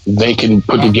they can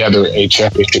put together a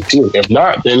championship team. If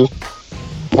not, then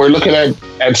we're looking at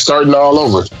starting all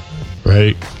over.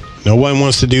 Right. No one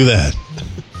wants to do that.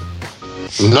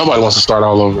 Nobody wants to start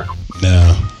all over.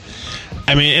 No.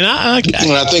 I mean, and I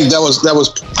think that was.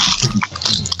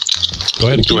 Go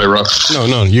ahead. Go ahead, Rob. No.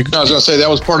 I was going to say that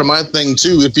was part of my thing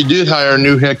too. If you did hire a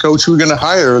new head coach, who are going to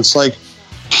hire? It's like,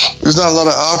 there's not a lot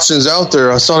of options out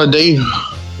there. I saw today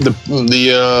the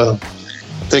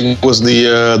thing was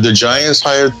the Giants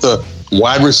hired the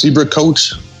wide receiver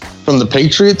coach from the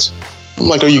Patriots. I'm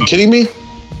like, are you kidding me?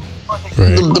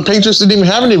 Right. The Patriots didn't even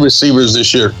have any receivers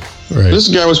this year. Right. This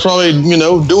guy was probably,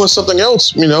 doing something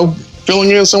else, filling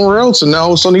in somewhere else, and now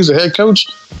all of a sudden he's a head coach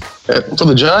for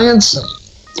the Giants.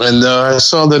 And I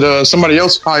saw that somebody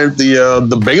else hired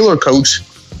the Baylor coach.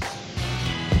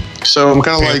 So I'm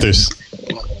kind of like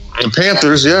the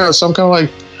Panthers, yeah. So I'm kind of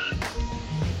like,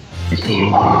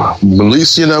 at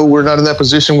least we're not in that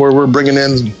position where we're bringing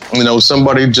in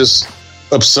somebody just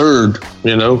absurd.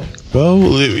 Well,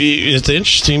 it's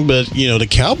interesting, but the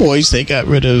Cowboys, they got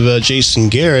rid of Jason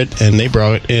Garrett and they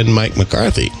brought in Mike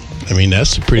McCarthy. I mean,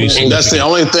 that's a pretty. That's the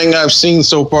only thing I've seen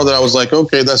so far that I was like,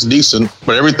 okay, that's decent.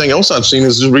 But everything else I've seen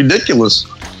is just ridiculous.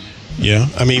 Yeah,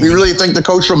 I mean, you really think the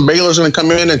coach from Baylor's going to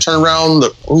come in and turn around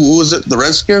who was it? The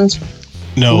Redskins?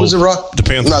 No, who was it? The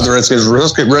Panthers. Not the Redskins.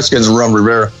 Redskins run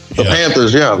Rivera. The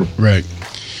Panthers, yeah. Right.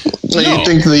 Do you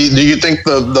think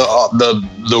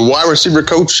the wide receiver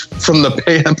coach from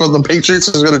the Patriots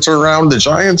is going to turn around the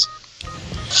Giants?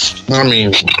 I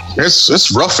mean,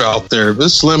 it's rough out there.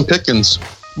 It's slim pickings.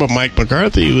 But Mike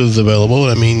McCarthy was available.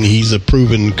 I mean, he's a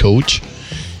proven coach.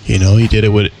 He did it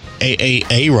with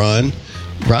Aaron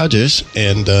Rodgers,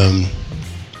 and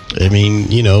I mean,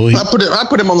 I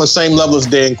put him on the same level as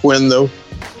Dan Quinn, though.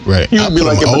 Right. He would be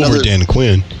like over Dan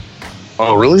Quinn.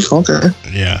 Oh, really? Okay.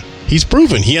 Yeah. He's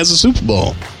proven. He has a Super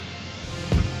Bowl.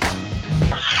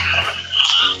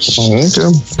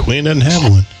 Okay. Quinn doesn't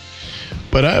have one.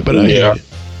 But I hear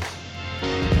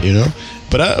you.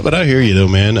 But I hear you though,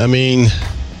 man. I mean,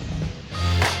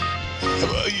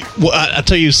 well, I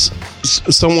tell you,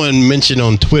 someone mentioned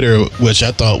on Twitter, which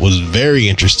I thought was very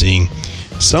interesting.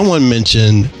 Someone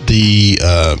mentioned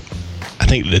I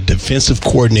think the defensive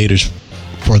coordinators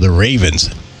for the Ravens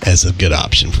as a good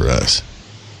option for us.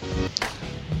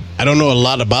 I don't know a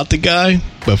lot about the guy,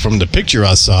 but from the picture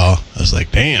I saw, I was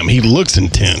like, damn, he looks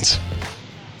intense.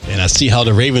 And I see how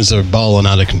the Ravens are balling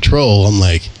out of control. I'm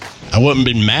like, I wouldn't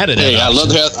been mad at that. Hey, I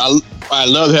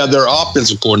love how their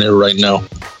offensive coordinator right now.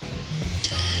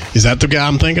 Is that the guy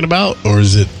I'm thinking about, or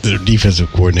is it their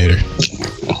defensive coordinator?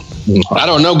 I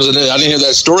don't know, because I didn't hear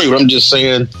that story, but I'm just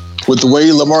saying, with the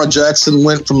way Lamar Jackson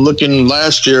went from looking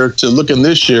last year to looking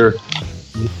this year,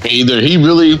 either he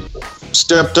really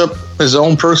stepped up his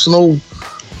own personal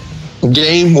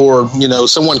game, or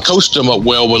someone coached him up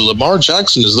well. But Lamar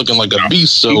Jackson is looking like a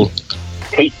beast. So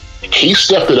he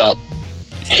stepped it up.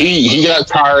 He got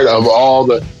tired of all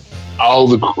the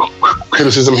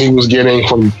criticism he was getting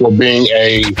for being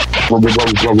a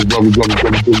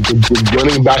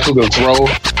running back to the throw.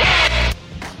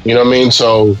 You know what I mean?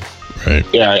 So right.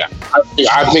 Yeah,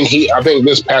 I think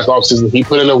this past offseason he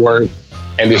put in the work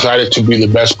and decided to be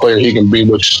the best player he can be,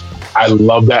 which I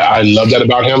love that. I love that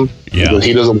about him. Yeah. Because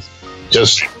he doesn't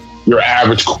just your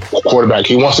average quarterback.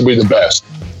 He wants to be the best.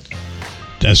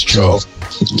 That's true. So,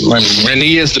 and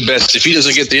he is the best. If he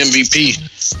doesn't get the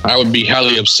MVP, I would be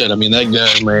highly upset. I mean, that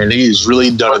guy, man, he's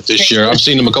really done it this year. I've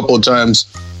seen him a couple of times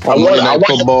on Monday Night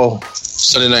Football,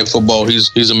 Sunday Night Football.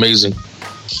 He's amazing.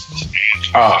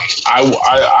 I'm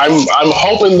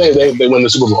hoping they win the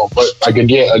Super Bowl, but like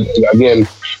again.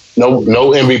 No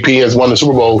MVP has won the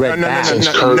Super Bowl since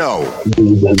Kurt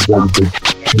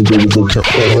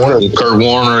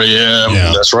Warner,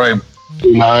 yeah, that's right.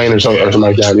 9 or something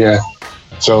like that, yeah.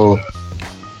 So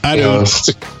I do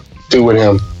do with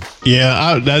him.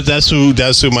 Yeah, that's who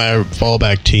my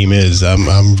fallback team is.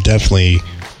 I'm definitely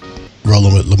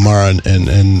rolling with Lamar and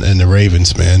the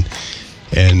Ravens, man.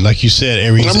 And like you said,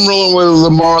 I'm rolling with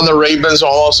Lamar and the Ravens.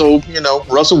 Also,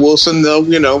 Russell Wilson, though,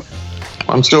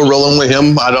 I'm still rolling with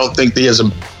him. I don't think he has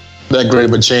that great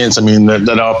of a chance. I mean,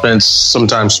 that offense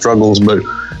sometimes struggles, but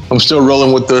I'm still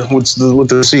rolling with the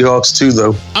Seahawks too,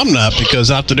 though. I'm not,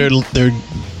 because after their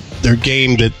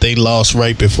game that they lost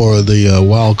right before the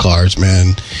wild cards,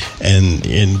 man, and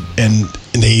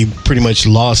they pretty much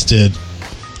lost it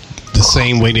the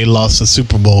same way they lost the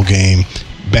Super Bowl game.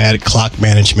 Bad clock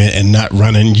management and not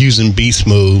using beast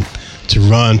mode to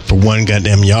run for one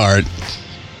goddamn yard.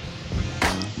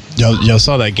 Y'all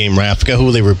saw that game, right? I forgot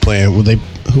who they were playing.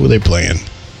 Who were they playing?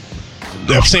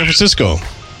 San Francisco.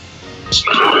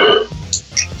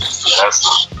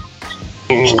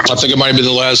 I think it might be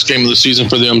the last game of the season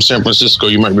for them, San Francisco.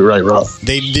 You might be right, Rob.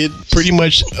 They did pretty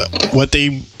much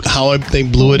how they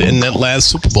blew it in that last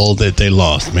Super Bowl that they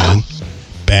lost, man.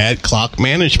 Bad clock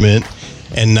management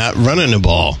and not running the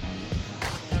ball.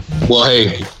 Well,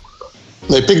 hey,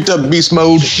 they picked up beast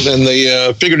mode and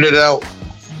they figured it out.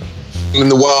 in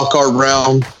the wild card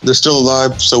round. They're still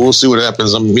alive, so we'll see what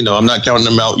happens. I'm not counting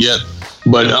them out yet.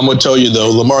 But I'm gonna tell you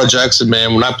though, Lamar Jackson,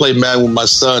 man. When I play Madden with my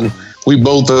son, we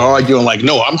both are arguing like,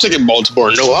 "No, I'm taking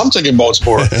Baltimore. No, I'm taking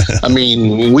Baltimore." I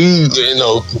mean, when you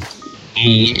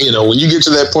get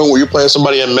to that point where you're playing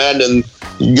somebody in Madden and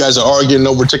you guys are arguing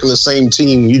over taking the same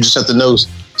team, you just have to know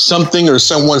something or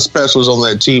someone special is on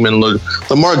that team. And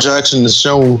Lamar Jackson has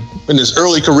shown in his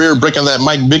early career breaking that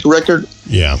Mike Vick record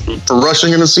for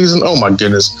rushing in the season. Oh, my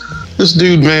goodness. This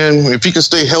dude, man, if he can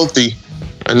stay healthy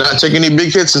and not take any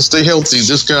big hits and stay healthy,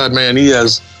 this guy, man, he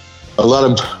has a lot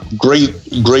of great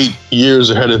years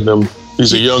ahead of him.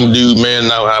 He's a young dude, man.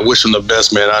 I wish him the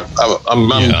best, man.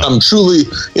 I'm truly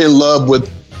in love with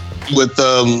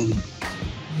a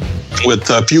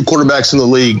few quarterbacks in the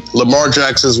league. Lamar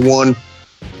Jackson's one.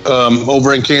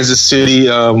 Over in Kansas City,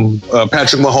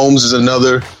 Patrick Mahomes is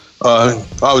another.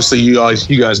 Obviously, you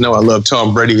guys know I love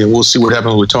Tom Brady, and we'll see what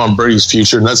happens with Tom Brady's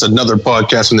future, and that's another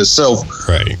podcast in itself.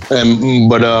 Right.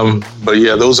 But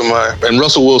yeah, those are and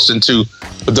Russell Wilson too.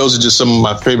 But those are just some of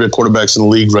my favorite quarterbacks in the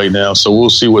league right now. So we'll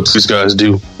see what these guys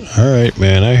do. All right,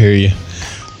 man, I hear you.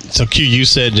 So Q, you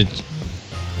said that.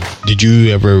 Did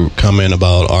you ever comment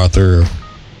about Arthur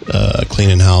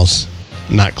cleaning house,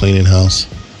 not cleaning house?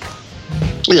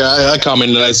 Yeah, I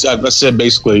commented. I said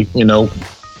basically,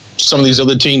 some of these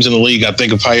other teams in the league, I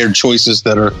think, have hired choices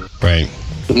that are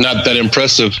not that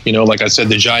impressive. Like I said,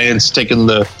 the Giants taking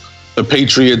the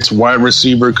Patriots wide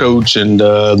receiver coach and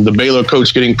the Baylor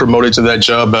coach getting promoted to that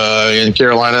job in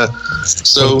Carolina.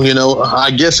 So,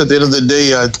 I guess at the end of the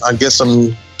day, I guess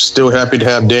I'm still happy to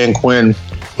have Dan Quinn.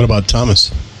 What about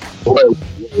Thomas?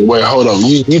 Wait, hold on.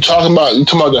 You talking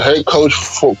about the head coach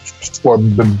for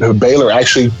Baylor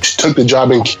actually took the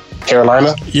job in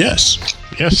Carolina? Yes.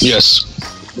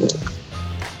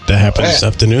 That happened this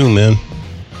afternoon, man.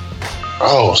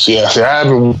 Oh, see, I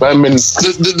haven't been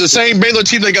the same Baylor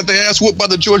team that got their ass whooped by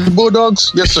the Georgia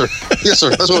Bulldogs. Yes, sir. That's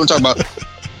what I'm talking about.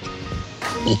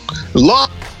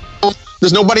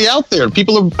 There's nobody out there.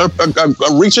 People are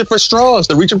reaching for straws.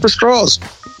 They're reaching for straws.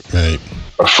 Right.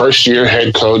 A first-year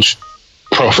head coach,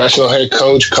 professional head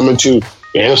coach coming to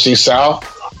the NFC South.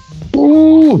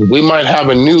 Ooh, we might have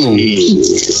a new.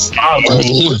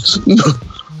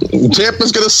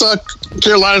 Tampa's gonna suck.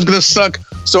 Carolina's gonna suck.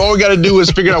 So all we got to do is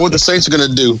figure out what the Saints are gonna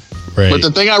do. Right. But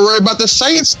the thing I worry about the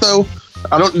Saints, though,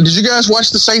 did you guys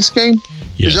watch the Saints game?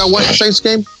 Yes. Did y'all watch the Saints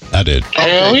game? I did.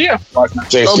 Hell yeah.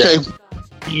 Okay.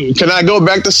 Can I go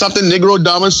back to something Negro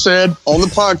Damas said on the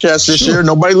podcast this year?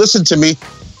 Nobody listened to me.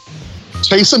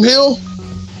 Taysom Hill,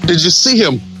 did you see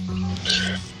him?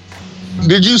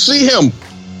 Did you see him?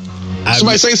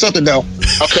 Somebody say something now.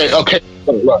 Okay.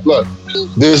 Look.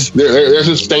 There's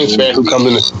this Saints fan who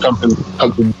comes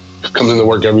into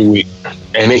work every week,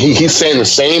 and he's saying the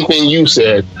same thing you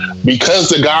said. Because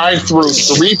the guy threw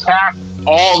 3 passes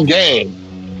all game,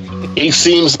 he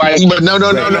seems like. But no,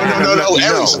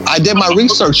 Aries, I did my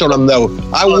research on him though.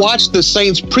 I watched the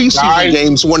Saints preseason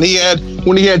games when he had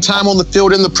time on the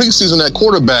field in the preseason at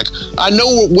quarterback. I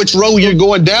know which row you're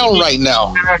going down right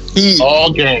now.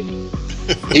 All game.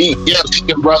 He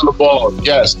can run the ball,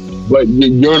 yes. But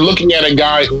you're looking at a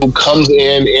guy who comes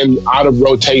in and out of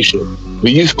rotation. Do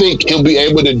you think he'll be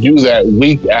able to do that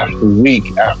week after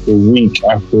week after week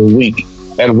after week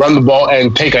and run the ball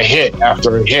and take a hit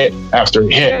after a hit after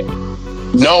a hit?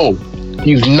 No,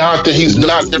 he's not. He's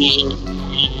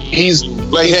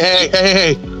like,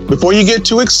 hey. Before you get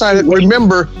too excited,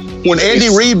 remember when Andy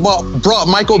Reid brought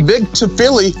Michael Vick to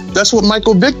Philly, that's what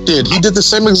Michael Vick did. He did the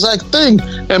same exact thing.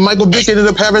 And Michael Vick ended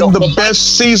up having the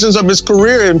best seasons of his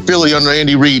career in Philly under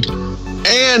Andy Reid.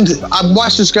 And I've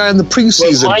watched this guy in the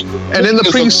preseason. And in the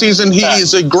preseason,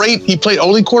 he played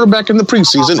only quarterback in the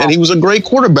preseason, and he was a great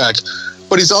quarterback.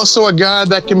 But he's also a guy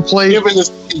that can play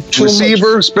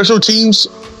receiver, special teams,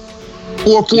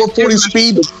 4.40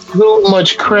 speed. Too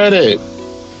much credit.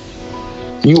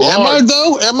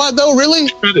 Am I though? Really?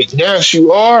 Yes,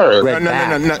 you are.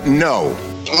 No.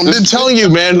 I've been telling you,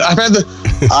 man. I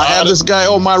have this guy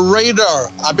on my radar.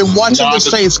 I've been watching the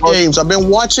Saints games. I've been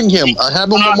watching him. I have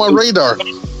him on my radar.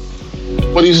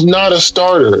 But he's not a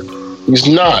starter. He's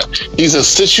not. He's a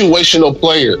situational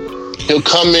player. He'll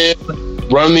come in,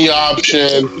 run the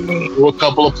option, do a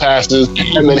couple of passes,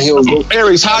 and then he'll go.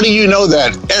 Aries, how do you know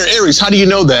that? Aries, how do you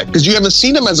know that? Because you haven't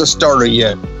seen him as a starter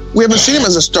yet. We haven't seen him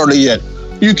as a starter yet.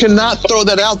 You cannot throw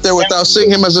that out there without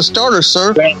seeing him as a starter, sir.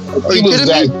 Are you kidding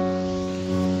me?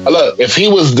 Look, if he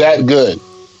was that good,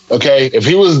 okay, if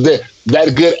he was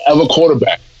that good of a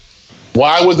quarterback,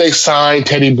 why would they sign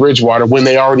Teddy Bridgewater when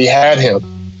they already had him?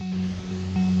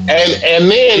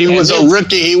 And then he was a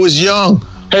rookie. He was young.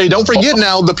 Hey, don't forget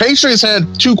now, the Patriots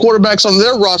had 2 quarterbacks on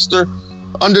their roster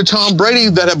under Tom Brady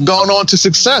that have gone on to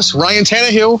success. Ryan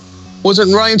Tannehill. Wasn't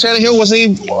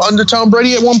he under Tom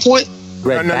Brady at one point?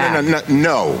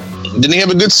 No. Didn't he have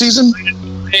a good season?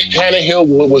 Tannehill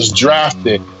was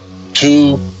drafted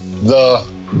to the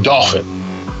Dolphins.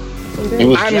 He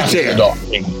was drafted to the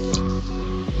Dolphins.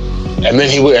 And then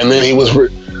he was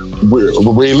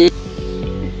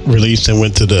released and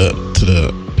went to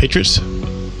the Patriots.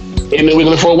 In New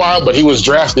England for a while, but he was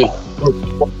drafted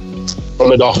from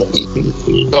the Dolphins.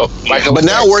 But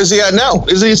now, where is he at now?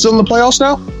 Is he still in the playoffs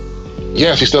now?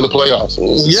 Yes, he's still in the playoffs.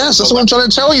 Yes, that's what I'm trying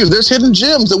to tell you. There's hidden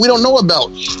gems that we don't know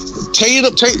about.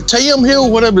 Tayum Hill,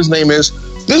 whatever his name is.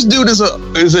 This dude is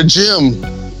a gem.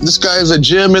 This guy is a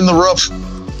gem in the rough,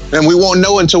 and we won't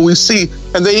know until we see.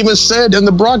 And they even said in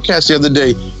the broadcast the other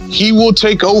day, he will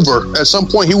take over. At some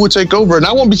point, he will take over. And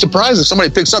I won't be surprised if somebody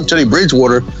picks up Teddy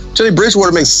Bridgewater. Teddy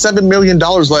Bridgewater made $7 million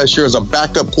last year as a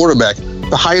backup quarterback,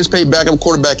 the highest paid backup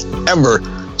quarterback ever.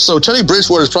 So Teddy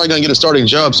Bridgewater is probably going to get a starting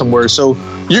job somewhere. So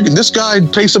this guy,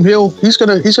 Taysom Hill, he's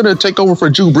gonna take over for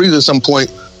Drew Brees at some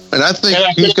point, and I think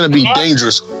he's going to be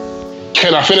dangerous.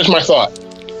 Can I finish my thought?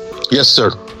 Yes,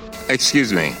 sir.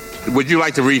 Excuse me. Would you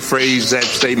like to rephrase that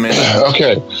statement?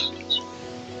 Okay.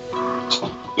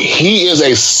 He is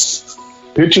a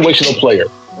situational player.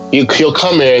 He'll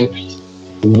come in,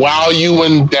 wow you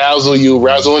and dazzle you,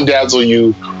 razzle and dazzle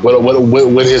you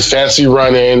with his fancy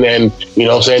running and, you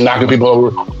know what I'm saying, knocking people over.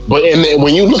 But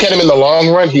when you look at him in the long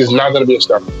run, he's not going to be a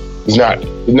starter. He's not.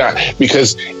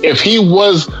 Because if he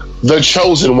was the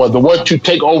chosen one, the one to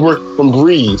take over from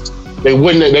Breeze, they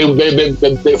wouldn't.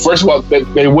 They first of all,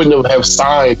 they wouldn't have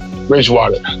signed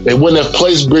Bridgewater. They wouldn't have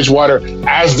placed Bridgewater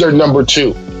as their number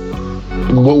 2.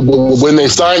 When they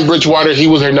signed Bridgewater, he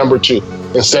was their number 2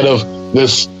 instead of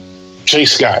this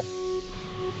Chase guy.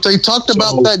 They talked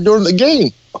about that during the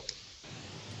game.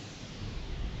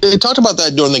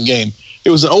 It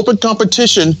was an open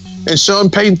competition, and Sean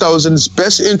Payton thought it was in his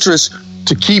best interest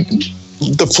to keep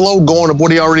the flow going of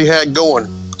what he already had going.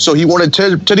 So he wanted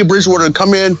Teddy Bridgewater to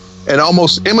come in and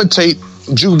almost imitate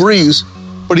Drew Brees,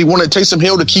 but he wanted Taysom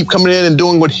Hill to keep coming in and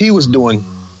doing what he was doing.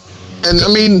 And I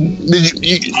mean,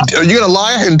 are you going to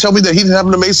lie and tell me that he didn't have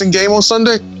an amazing game on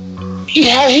Sunday? He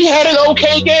had an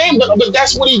okay game, but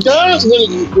that's what he does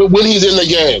when he's in the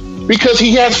game, because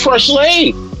he has fresh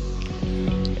legs.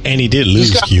 And he did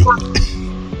lose, Q.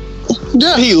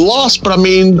 Yeah, he lost, but I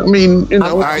mean,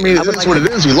 that's what it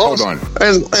is. He lost,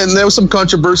 and there was some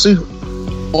controversy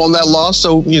on that loss,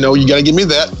 so you got to give me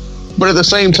that. But at the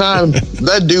same time,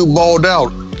 that dude balled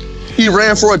out. He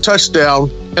ran for a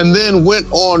touchdown and then went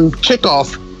on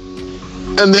kickoff,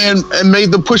 and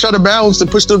made the push out of bounds to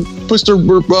push the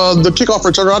kickoff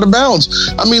returner out of bounds.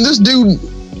 I mean, this dude,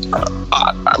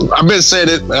 I've been saying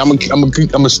it. I'm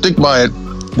gonna stick by it.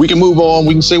 We can move on.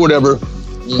 We can say whatever.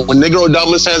 When Negro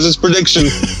Adamas has his prediction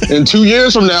in 2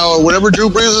 years from now, or whenever Drew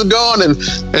Brees is gone and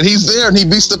he's there and he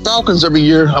beats the Falcons every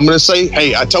year, I'm going to say,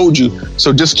 hey, I told you.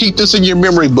 So just keep this in your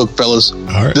memory book, fellas. All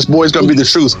right. This boy's going to be the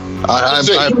truth. I have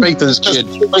faith in this kid.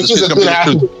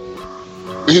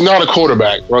 He's not a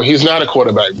quarterback, bro. He's not a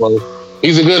quarterback, bro.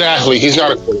 He's a good athlete. He's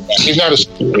not a quarterback. He's not a...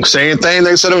 Same thing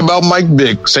they said about Mike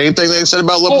Vick. Same thing they said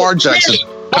about Lamar Jackson.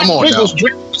 Come on now. Mike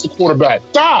Vick was a quarterback.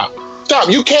 Stop.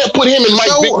 You can't put him in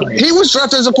Mike Vick. He was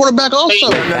drafted as a quarterback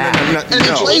also. And he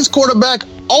plays quarterback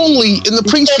only in the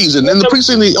preseason. In the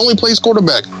preseason, he only plays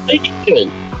quarterback.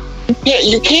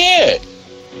 You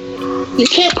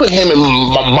can't put him and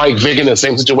Mike Vick in the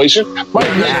same situation. Mike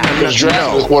Vick was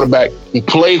drafted as quarterback. He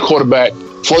played quarterback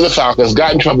for the Falcons,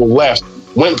 got in trouble, left,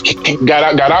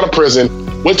 got out of prison,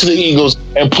 went to the Eagles,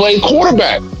 and played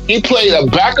quarterback. He played a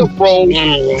backup role.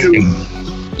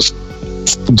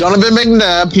 Donovan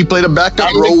McNabb, he played a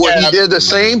backup role where he did the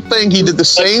same thing. He did the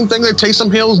same thing that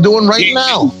Taysom Hill is doing right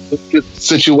now.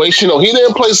 Situational. He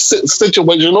didn't play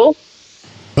situational.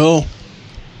 Oh,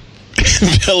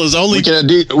 fellas, only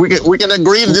we can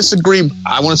agree to disagree.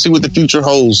 I want to see what the future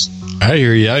holds. I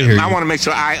hear you. I want to make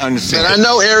sure I understand. And I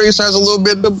know Arias has a little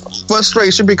bit of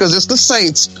frustration because it's the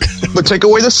Saints, but take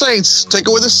away the Saints,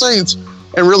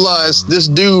 and realize this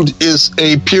dude is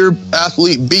a pure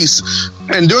athlete beast.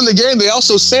 And during the game, they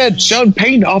also said Sean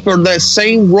Payton offered that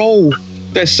same role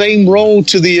to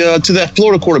that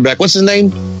Florida quarterback. What's his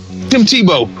name? Tim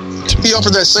Tebow. He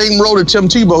offered that same role to Tim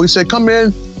Tebow. He said, "Come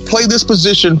in, play this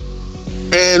position,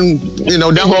 and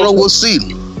down the road we'll see."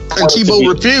 And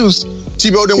Tebow refused.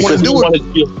 Tebow didn't want to do it. He wanted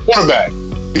to be a quarterback.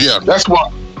 Yeah, that's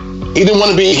why he didn't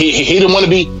want to be. He didn't want to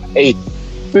be a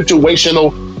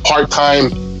situational part-time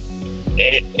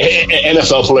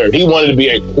NFL player. He wanted to be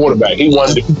a quarterback. He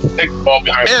wanted to take the ball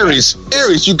behind. Aries,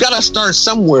 you got to start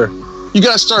somewhere. You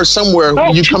got to start somewhere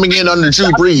when you're coming in under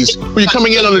Drew Brees. When you're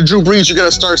coming in under Drew Brees, you got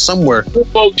to start somewhere.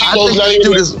 Tebow's not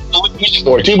even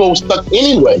anymore. Tebow sucked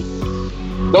anyway.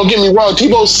 Don't get me wrong.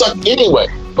 Tebow sucked anyway.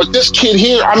 But this kid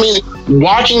here, I mean,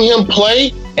 watching him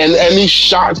play and these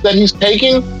shots that he's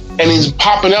taking, and he's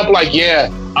popping up like, yeah,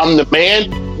 I'm the man.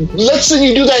 Let's say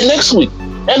you do that next week,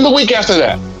 and the week after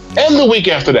that, and the week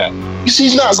after that.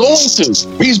 He's not going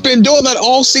to. He's been doing that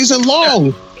all season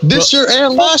long. This year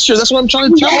and last year. That's what I'm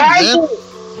trying to tell you, man.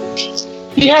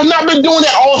 He has not been doing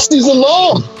that all season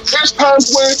long. There's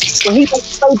times where he can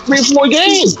play 3-4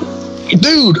 games.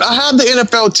 Dude, I have the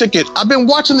NFL ticket. I've been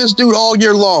watching this dude all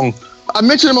year long. I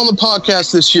mentioned him on the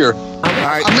podcast this year.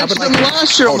 I mentioned him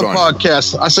last year on the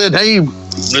podcast. I said, hey,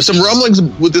 there's some rumblings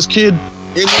with this kid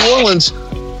in New Orleans.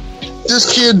 This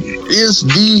kid is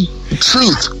the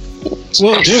truth.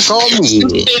 Well, just call me.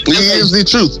 He is the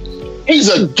truth. He's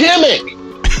a gimmick.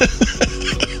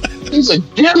 He's a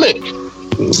gimmick.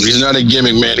 He's not a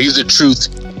gimmick, man. He's the truth.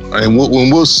 And when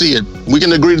we'll see it, we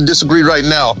can agree to disagree right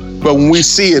now. But when we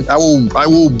see it, I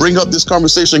will bring up this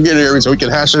conversation again, Aaron, so we can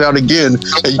hash it out again.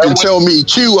 And you can tell me,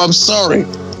 Q, I'm sorry.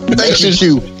 Thank you,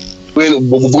 Q.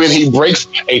 When he breaks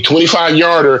a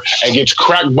 25-yarder and gets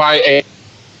cracked by a...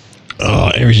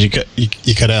 Oh, Aaron, you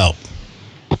cut out.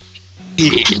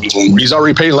 He's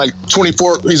already played like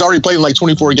 24. He's already played like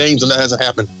 24 games, and that hasn't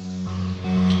happened.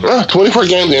 24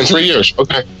 games in 3 years.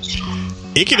 Okay.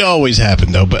 It could always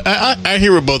happen, though. But I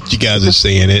hear what both you guys are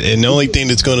saying, and the only thing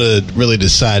that's going to really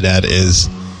decide that is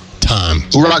time.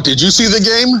 Rock, did you see the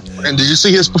game? And did you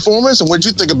see his performance? And what did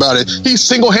you think about it? He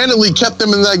single-handedly kept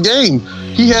them in that game.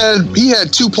 He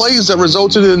had 2 plays that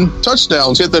resulted in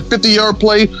touchdowns. He had the 50-yard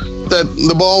play that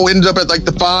the ball ended up at like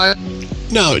the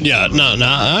 5. No,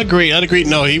 I agree.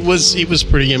 No, he was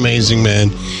pretty amazing,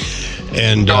 man.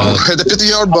 And had the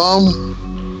 50-yard bomb.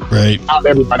 Right. Not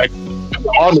everybody.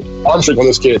 Arm trick on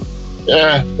this kid.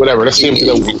 Yeah, whatever. Let's see him.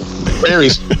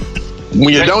 Aries,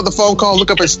 when you're done with the phone call, look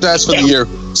up his stats for the year.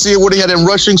 See what he had in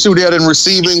rushing. See what he had in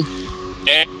receiving.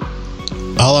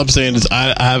 All I'm saying is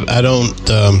I don't.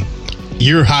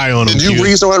 You're high on him. Did you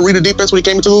know how to read a defense when he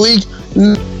came into the league?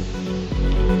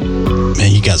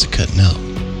 Man, you guys are cutting out.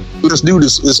 This dude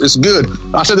is good.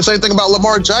 I said the same thing about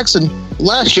Lamar Jackson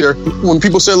last year. When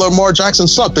people said Lamar Jackson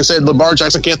sucked, they said Lamar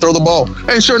Jackson can't throw the ball.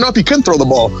 And sure enough, he can throw the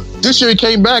ball. This year he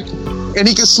came back and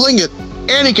he can sling it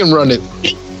and he can run it.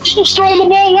 He was throwing the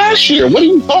ball last year. What are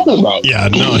you talking about? Yeah,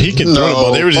 no, he can throw the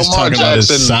ball. They were just talking about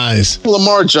his size.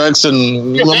 Lamar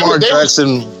Jackson. Look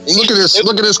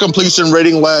at his completion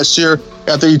rating last year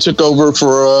after he took over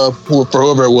for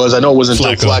whoever it was. I know it wasn't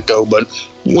Flacco, but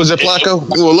was it Flacco?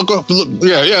 Well, look,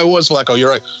 it was Flacco. You're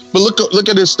right. But look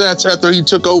at his stats after he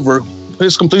took over.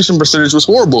 His completion percentage was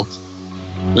horrible.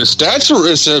 His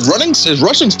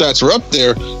rushing stats are up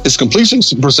there. His completion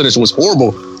percentage was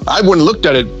horrible. I wouldn't have looked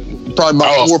at it probably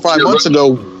about 4 or 5 months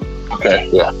ago. Okay,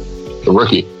 yeah. The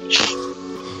rookie.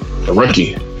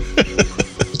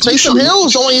 Taysom Hill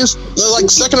is only his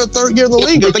second or third year in the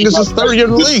league. I think it's his third year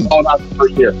in the league.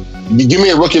 First year. Give me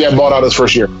a rookie that balled out his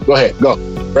first year. Go ahead. Go.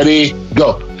 Ready?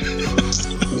 Go.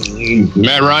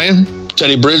 Matt Ryan?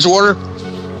 Teddy Bridgewater?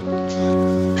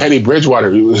 Teddy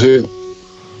Bridgewater.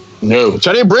 No.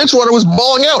 Teddy Bridgewater was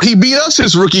balling out. He beat us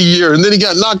his rookie year, and then he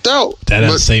got knocked out. That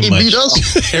doesn't say much. He beat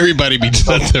us. Everybody beats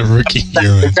us their rookie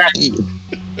year.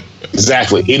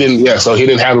 Exactly. He didn't. Yeah. So he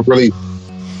didn't have a really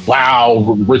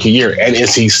rookie year, and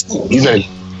he's in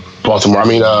Baltimore.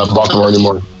 Baltimore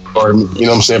anymore, or you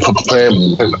know what I'm saying?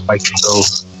 Playing like so.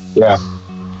 Yeah.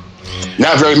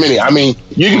 Not very many. I mean,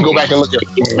 you can go back and look at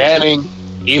Manning,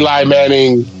 Eli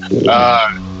Manning.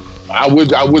 I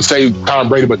would say Tom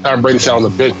Brady, but Tom Brady's on the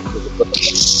bench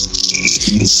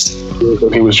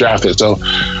when he was drafted. So,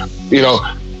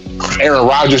 Aaron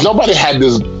Rodgers. Nobody had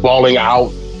this balling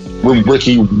out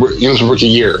rookie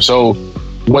year. So,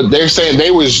 what they're saying,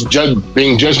 they was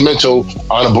being judgmental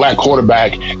on a black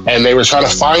quarterback, and they were trying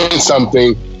to find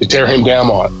something to tear him down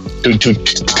on, to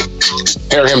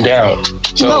tear him down.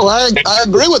 So, no, I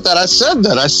agree with that. I said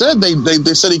that. I said they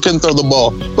said he couldn't throw the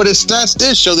ball, but his stats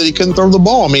did show that he couldn't throw the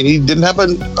ball. I mean, he didn't have a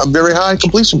very high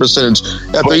completion percentage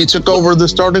after he took over the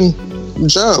starting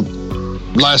job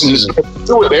last season.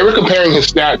 They were comparing his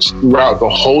stats throughout the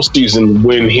whole season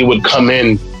when he would come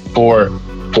in for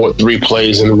 3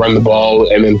 plays and run the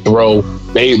ball and then throw.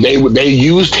 They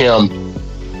used him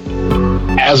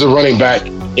as a running back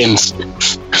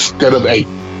instead of a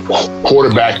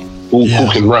quarterback who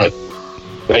can run.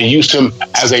 They used him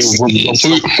as a...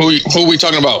 Who are we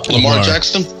talking about? Lamar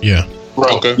Jackson? Yeah.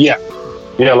 Okay. Yeah,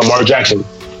 Lamar Jackson.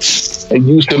 They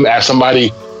used him as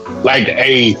somebody like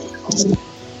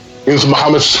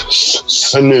Mohamed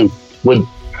Sanu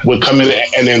would come in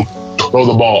and then throw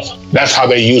the ball. That's how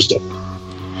they used him.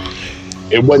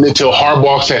 It wasn't until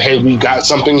Harbaugh said, "Hey, we got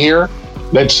something here.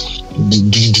 Let's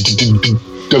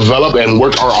develop and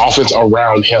work our offense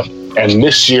around him." And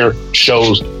this year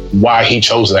shows why he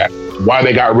chose that. Why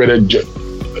they got rid of, Joe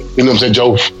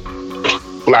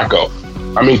Flacco.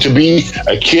 I mean, to be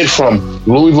a kid from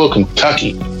Louisville,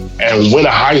 Kentucky, and win a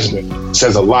Heisman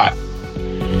says a lot.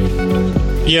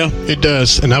 Yeah, it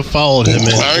does. And I followed him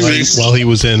while he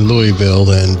was in Louisville,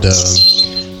 and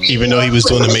even though he was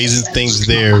doing amazing things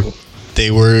there,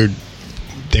 they were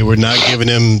not giving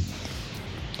him.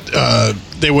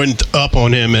 They weren't up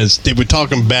on him as they were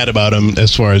talking bad about him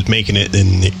as far as making it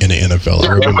in the NFL.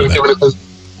 I remember that.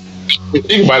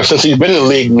 Think about it. Since he's been in the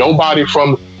league, nobody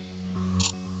from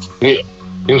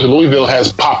Louisville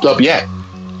has popped up yet.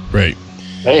 Right.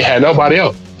 They ain't had nobody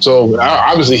else. So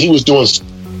obviously he was doing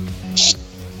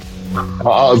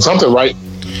something right.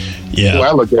 Yeah. When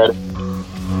I look at it.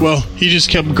 Well, he just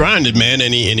kept grinding, man,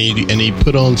 and he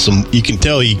put on some. You can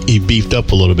tell he beefed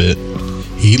up a little bit.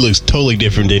 He looks totally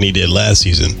different than he did last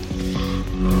season.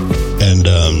 And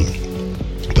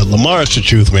but Lamar is the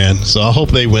truth, man. So I hope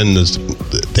they win this.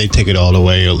 They take it all the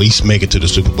way, or at least make it to the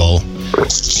Super Bowl.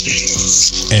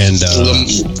 And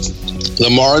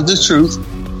Lamar is the truth.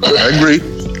 I agree.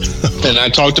 And I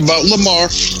talked about Lamar.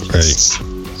 Right.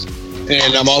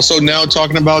 And I'm also now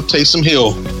talking about Taysom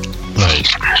Hill. Right.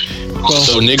 Well,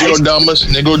 so Nicodemus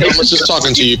is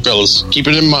talking to you fellas. Keep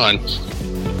it in mind.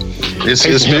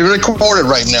 It's being recorded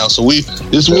right now, so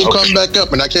this will come back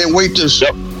up, and I can't wait to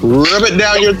rub it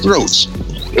down your throats.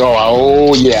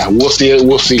 Oh yeah, we'll see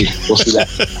that.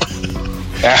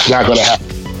 That's not gonna happen.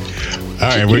 All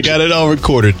right, we got it all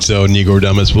recorded, so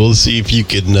Nicodemus, we'll see if you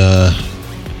can,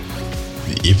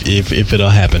 if it'll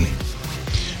happen.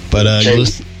 But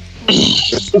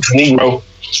Negro.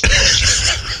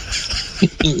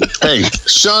 Hey,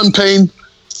 Sean Payne,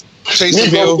 Taysom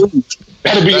Hill.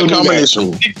 That'll be a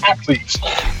combination.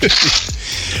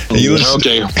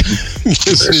 Okay.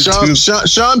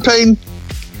 Sean Payne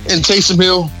and Taysom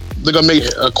Hill, they're going to make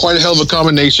quite a hell of a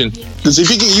combination. Because if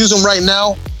he can use them right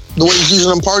now, the way he's using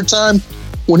them part-time,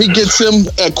 when he gets him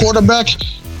at quarterback,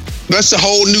 that's a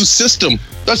whole new system.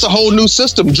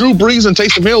 Drew Brees and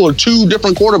Taysom Hill are two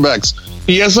different quarterbacks.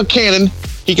 He has a cannon.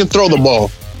 He can throw the ball.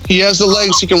 He has the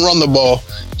legs. He can run the ball.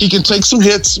 He can take some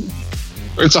hits.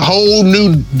 It's a whole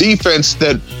new defense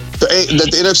that the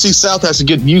NFC South has to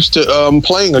get used to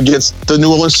playing against the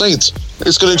New Orleans Saints.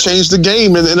 It's going to change the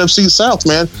game in the NFC South,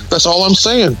 man. That's all I'm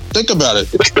saying. Think about it.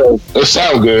 It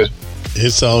sounds good.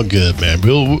 It's all good, man.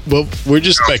 We're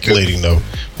just speculating, though.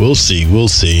 We'll see.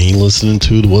 Listening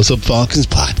to the What's Up Falcons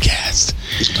podcast.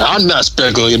 I'm not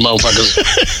speculating, motherfuckers.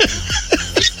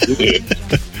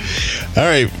 All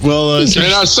right. Well,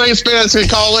 and our Saints fans can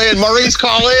call in. Maurice,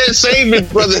 call in. Save me,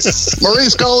 brothers.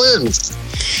 Maurice, call in.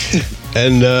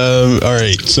 And all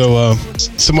right. So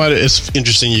somebody, it's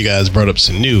interesting you guys brought up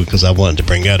Sanu because I wanted to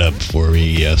bring that up before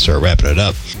we start wrapping it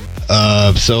up.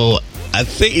 So I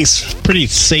think it's pretty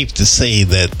safe to say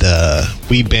that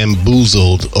we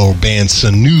bamboozled or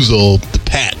Sanuzeled the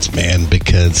Pats, man,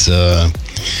 because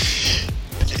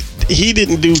he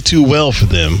didn't do too well for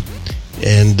them,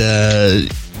 and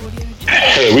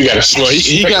hey, we got to.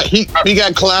 He got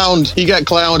clowned. He got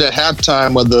clowned at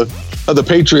halftime of the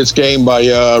Patriots game by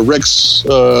Rex.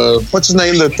 What's his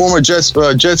name? The former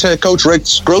Jets head coach,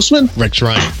 Rex Grossman. Rex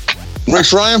Ryan.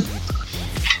 Rex Ryan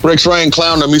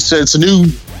clowned him. He said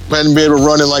Sanu hadn't been able to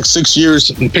run in like 6 years,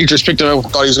 and the Patriots picked him up,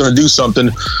 thought he was going to do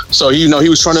something. So he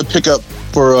was trying to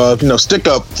stick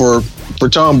up for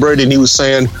Tom Brady, and he was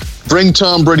saying, bring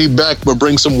Tom Brady back, but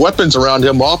bring some weapons around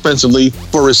him offensively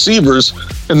for receivers.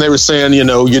 And they were saying, you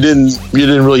didn't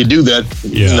really do that.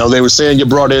 Yeah. They were saying you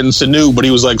brought in Sanu, but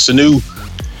he was like, Sanu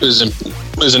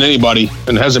isn't anybody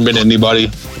and hasn't been anybody,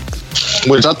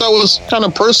 which I thought was kind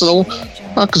of personal.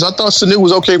 Because I thought Sanu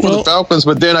was okay for the Falcons,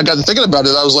 but then I got to thinking about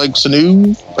it. I was like,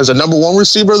 Sanu as a number one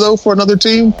receiver, though, for another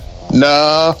team?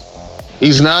 Nah,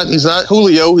 he's not. He's not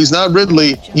Julio. He's not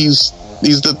Ridley. He's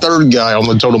the third guy on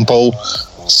the totem pole.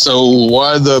 So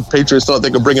why the Patriots thought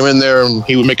they could bring him in there and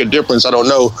he would make a difference, I don't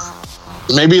know.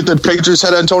 Maybe if the Patriots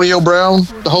had Antonio Brown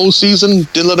the whole season,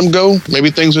 didn't let him go,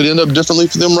 maybe things would end up differently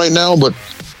for them right now, but...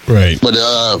 Right. But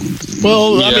I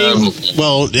mean,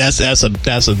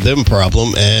 that's a them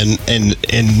problem, and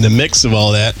in the mix of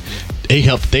all that, they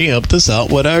helped us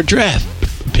out with our draft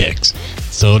picks.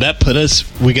 So that put us.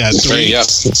 We got three.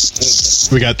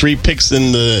 We got 3 picks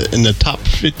in the top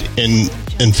 50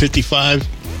 in 55.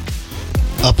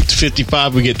 up to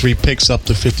 55. We get 3 picks up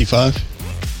to 55.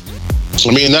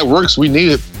 I mean, that works. We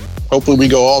need it. Hopefully, we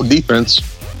go all defense.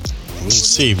 We'll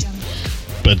see.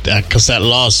 But because that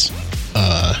loss,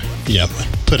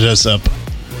 put us up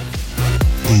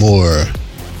more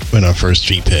in our first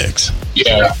 3 picks.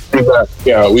 Yeah.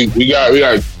 We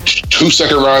got 2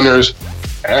 second rounders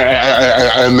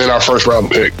and then our first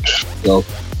round pick.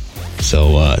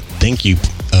 So thank you,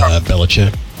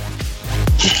 Belichick.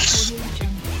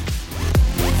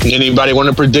 Anybody want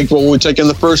to predict what we'll take in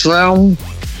the first round?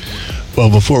 Well,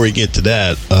 before we get to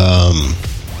that,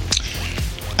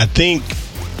 I think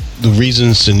the reason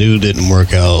Sanu didn't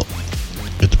work out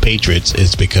with the Patriots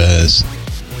is because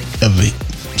of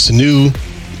Sanu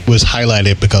was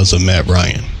highlighted because of Matt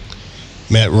Ryan.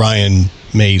 Matt Ryan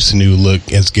made Sanu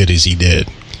look as good as he did,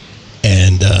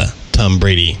 and Tom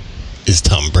Brady is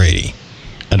Tom Brady.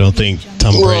 I don't think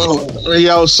Tom Brady.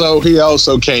 Well, he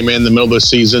also came in the middle of the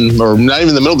season, or not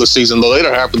even the middle of the season, the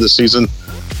later half of the season.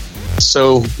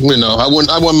 So I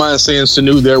wouldn't mind seeing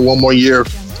Sanu there one more year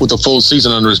with a full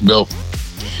season under his belt.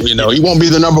 He won't be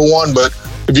the number 1, but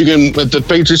if the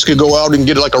Patriots could go out and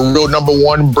get like a real number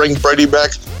 1, bring Brady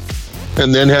back,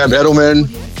 and then have Edelman,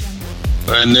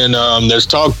 and then there's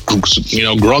talk,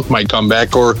 Gronk might come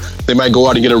back, or they might go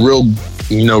out and get a real,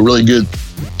 really good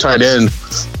tight end.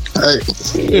 But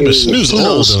Sanu's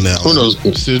old though now. Who knows?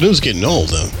 Sanu's getting old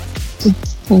though.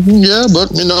 Yeah,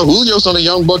 but Julio's not a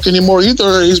young buck anymore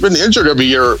either. He's been injured every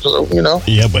year, so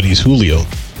Yeah, but he's Julio.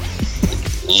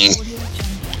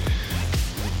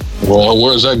 Well,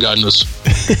 where's that gotten us?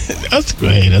 That's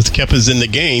great. That's kept us in the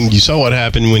game. You saw what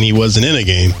happened when he wasn't in a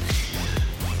game.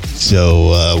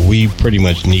 So we pretty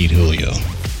much need Julio.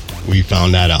 We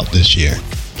found that out this year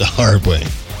the hard way.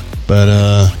 But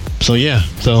so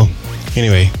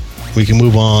anyway, we can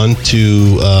move on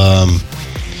to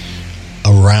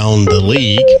around the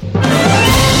league.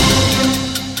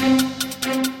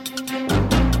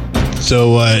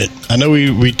 So I know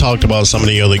we talked about some of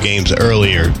the other games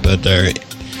earlier, but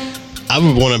I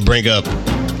would want to bring up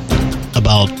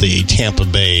about the Tampa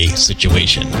Bay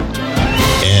situation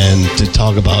and to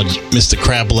talk about Mr.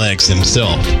 Crab Legs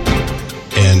himself.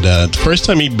 And the first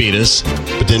time he beat us,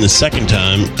 but then the second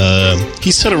time,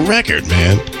 he set a record,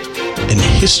 man, in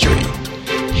history.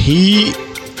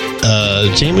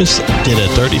 Jameis did a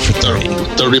 30 for 30.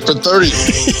 30 for 30.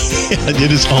 I did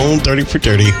his own 30 for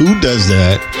 30. Who does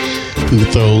that? Who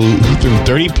threw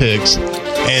 30 picks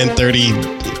and 30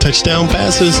 touchdown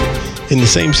passes in the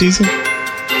same season?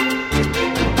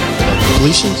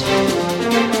 Completions?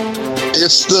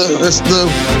 It's the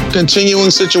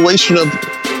continuing situation of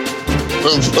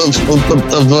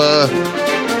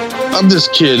this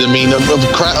kid. I mean, of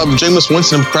Jameis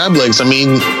Winston of crab legs. I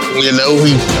mean,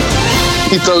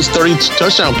 he throws 30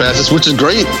 touchdown passes, which is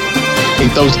great. He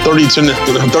throws 30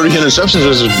 interceptions,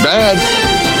 which is bad.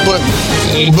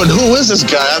 But who is this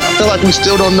guy? I feel like we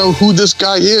still don't know who this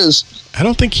guy is. I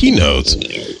don't think he knows.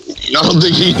 I don't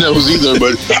think he knows either.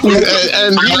 But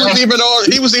and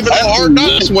he was even on Hard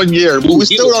Knocks one year, but we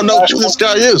still don't know who this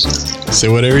guy is. Say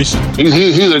what, Aries?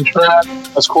 He's a trash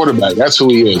quarterback. That's who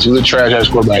he is. He's a trash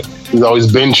quarterback. He's always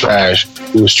been trash.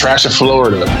 He was trash in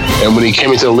Florida, and when he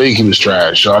came into the league, he was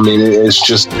trash. So I mean, it's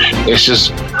just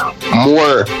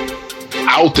more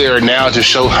out there now to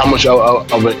show how much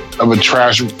of a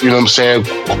trash,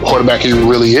 quarterback he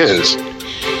really is.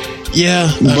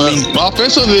 Yeah, but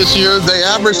offensively this year, they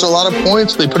averaged a lot of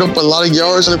points. They put up a lot of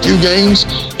yards in a few games.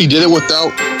 He did it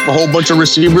without a whole bunch of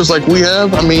receivers like we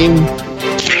have. I mean,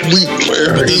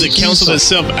 but does it cancel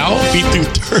itself out if he threw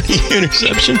 30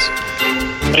 interceptions?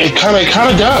 It kind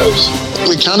of does.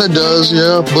 It kind of does,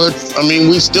 yeah. But I mean,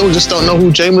 we still just don't know who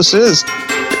Jameis is.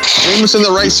 Jameis in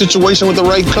the right situation with the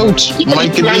right coach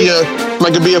might could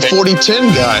be a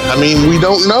 40-10 guy. I mean, we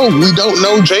don't know. We don't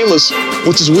know Jameis,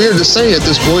 which is weird to say at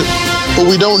this point, but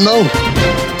we don't know.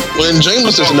 And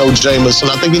Jameis doesn't know Jameis,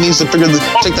 and I think he needs to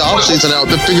take the offseason out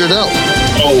to figure it out.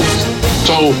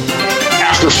 So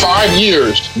after 5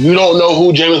 years, you don't know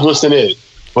who Jameis Winston is,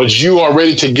 but you are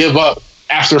ready to give up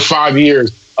after 5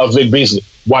 years of Vic Beasley.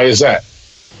 Why is that?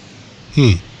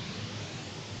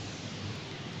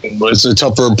 But it's a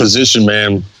tougher position,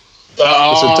 man.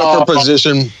 It's a tougher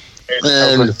position,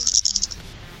 and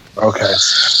okay.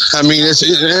 I mean, it's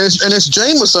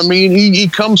Jameis. I mean, he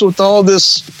comes with all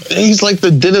this. He's like the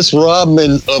Dennis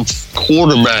Rodman of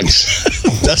quarterbacks.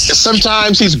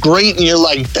 Sometimes he's great, and you're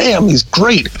like, damn, he's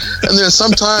great. And then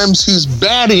sometimes he's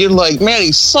bad, and you're like, man,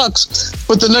 he sucks.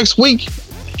 But the next week,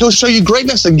 he'll show you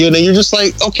greatness again, and you're just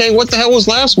like, okay, what the hell was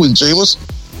last week, Jameis?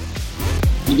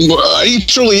 He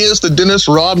truly is the Dennis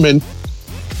Rodman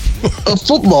of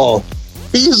football.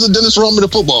 He is the Dennis Rodman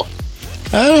of football.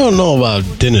 I don't know about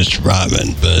Dennis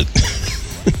Rodman, but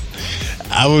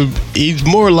he's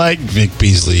more like Vic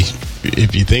Beasley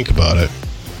if you think about it.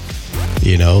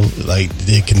 You know, like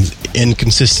the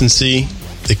inconsistency,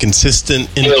 the consistent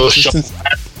inconsistency.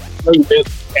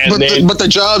 But the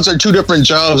jobs are two different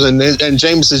jobs, and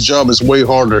Jameis's job is way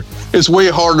harder. It's way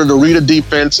harder to read a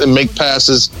defense and make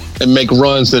passes and make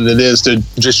runs than it is to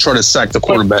just try to sack the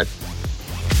quarterback.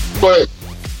 But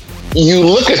you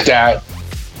look at that,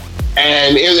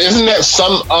 and isn't that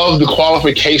some of the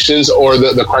qualifications or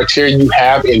the criteria you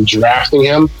have in drafting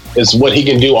him is what he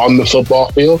can do on the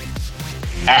football field?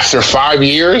 After 5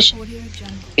 years,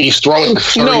 he's throwing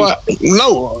 30.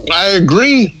 No, I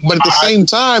agree. But at the same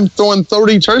time, throwing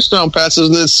 30 touchdown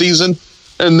passes this season,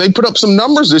 and they put up some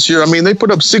numbers this year. I mean, they put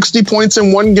up 60 points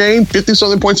in one game,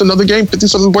 50-something points another game,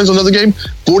 50-something points another game,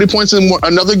 40 points in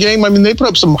another game. I mean, they put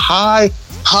up some high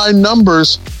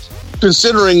numbers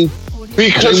considering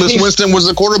Jameis Winston was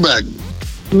the quarterback.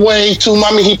 Way too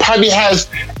much. I mean, he probably has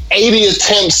 80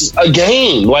 attempts a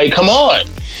game. Like, come on.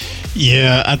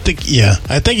 Yeah, I think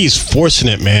he's forcing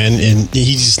it, man, and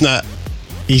he's not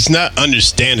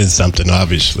understanding something,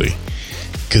 obviously,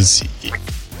 because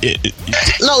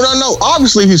no,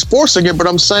 obviously he's forcing it, but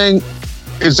I'm saying,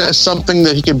 is that something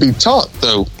that he can be taught,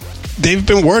 though? They've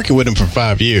been working with him for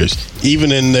 5 years,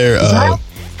 even in their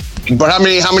but how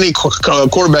many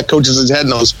quarterback coaches has had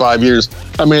in those 5 years?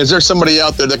 I mean, is there somebody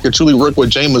out there that could truly work with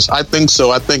Jameis? I think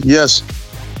so. I think yes.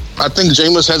 I think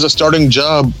Jameis has a starting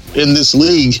job in this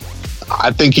league. I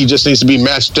think he just needs to be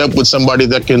matched up with somebody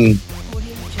that can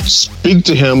speak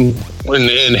to him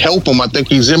and help him. I think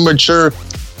he's immature,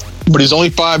 but he's only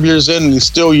 5 years in and he's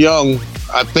still young.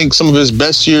 I think some of his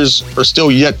best years are still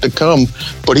yet to come,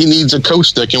 but he needs a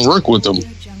coach that can work with him.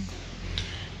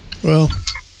 Well,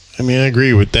 I mean, I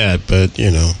agree with that, but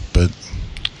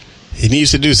he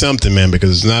needs to do something, man,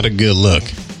 because it's not a good look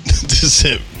to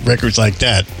set records like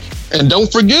that. And don't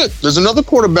forget, there's another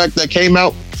quarterback that came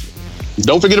out.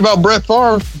 Don't forget about Brett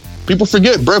Favre. People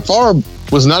forget Brett Favre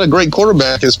was not a great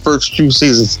quarterback his first 2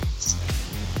 seasons.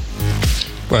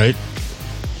 Right.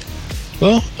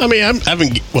 Well, I mean,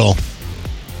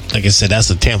 like I said, that's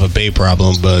a Tampa Bay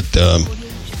problem, but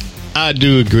I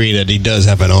do agree that he does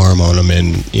have an arm on him,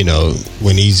 and,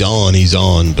 when he's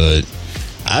on, but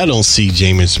I don't see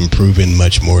Jameis improving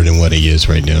much more than what he is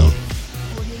right now.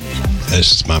 That's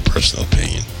just my personal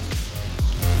opinion.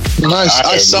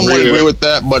 I somewhat agree with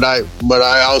that, but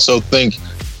I also think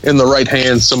in the right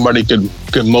hands somebody could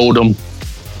mold him.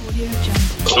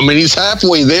 I mean, he's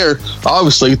halfway there.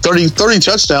 Obviously, 30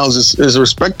 touchdowns is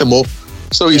respectable.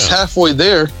 So he's halfway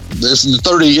there. There's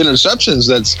 30 interceptions.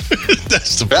 That's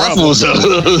the problem.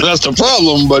 That's the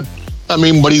problem. But I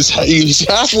mean, he's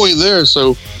halfway there.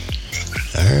 So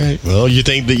all right. Well, you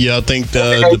think that? Yeah, I think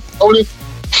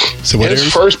so.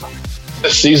 His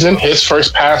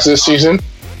first pass this season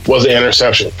was an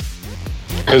interception.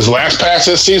 His last pass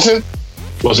this season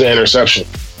was an interception.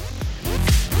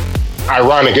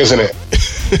 Ironic, isn't it?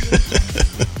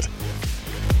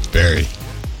 Very.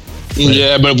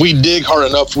 Yeah, but if we dig hard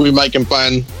enough, we might can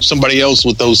find somebody else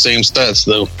with those same stats,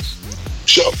 though.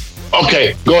 Sure.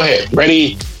 Okay, go ahead.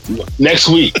 Ready? Next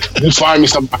week, you find me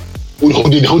somebody who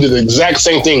did the exact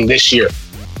same thing this year.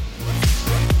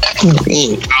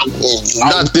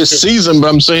 Not this season, but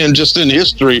I'm saying just in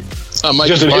history, I might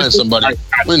can find somebody.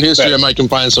 In history, I might can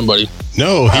find somebody.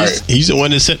 No, he's the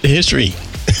one that set the history.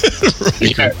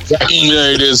 Yeah,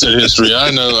 it is in history.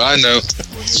 I know.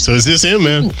 So is this him,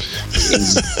 man?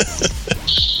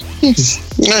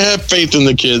 I have faith in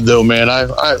the kid, though, man.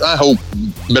 I hope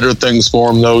better things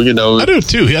for him, though. I do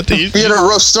too. He had a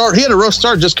rough start. He had a rough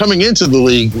start just coming into the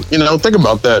league. Think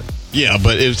about that. Yeah,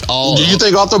 but it's all. Do you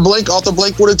think Arthur Blank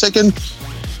would have taken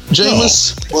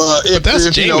Jameis? No. If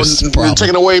Jameis' problem.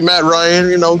 Taking away Matt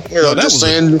Ryan,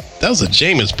 that was a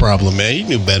Jameis problem, man. He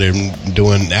knew better than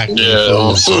doing acting.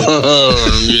 Yeah,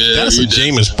 that's a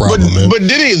Jameis problem, man. But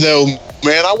did he though?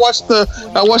 Man, I watched the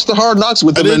Hard Knocks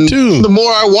with him, and too. The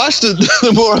more I watched it,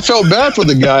 the more I felt bad for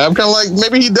the guy. I'm kind of like,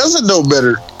 maybe he doesn't know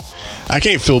better. I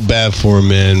can't feel bad for him,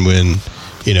 man, when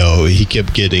he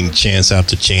kept getting chance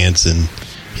after chance and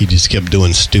he just kept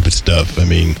doing stupid stuff. I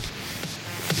mean,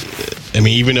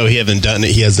 even though he hasn't done it,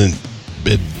 he hasn't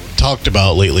been talked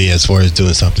about lately as far as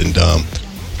doing something dumb.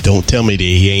 Don't tell me that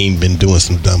he ain't been doing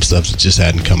some dumb stuff that just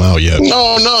hadn't come out yet.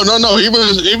 No.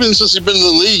 Even since he's been in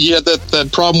the league, he had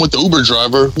that problem with the Uber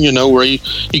driver, where he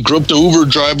groped the Uber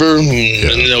driver. And,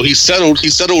 he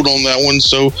settled on that one.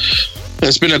 So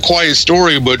it's been a quiet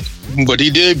story, but he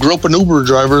did grope an Uber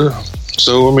driver.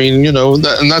 So, I mean,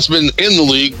 that's been in the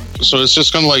league. So it's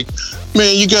just kind of like,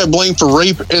 Man, you got blamed for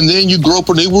rape, and then you grope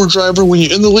an Uber driver when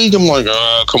you're in the league. I'm like,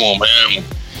 come on, man.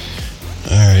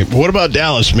 All right, but what about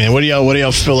Dallas, man? What do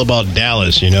y'all feel about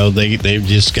Dallas? You know, they've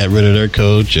just got rid of their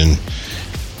coach, and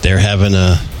they're having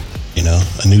a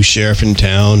new sheriff in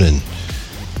town, and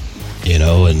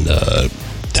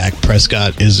Dak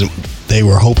Prescott isn't. They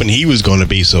were hoping he was going to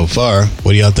be so far.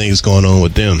 What do y'all think is going on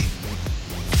with them?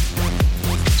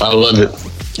 I love it.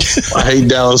 I hate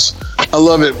Dallas. I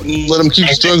love it. Let him keep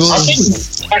struggling. I think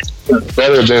it's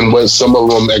better than what some of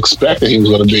them expected he was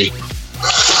going to be.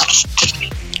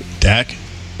 Dak?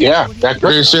 Yeah, Dak.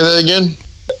 Can you say that again?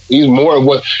 He's more of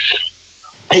what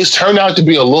he's turned out to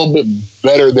be a little bit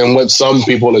better than what some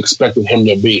people expected him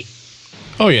to be.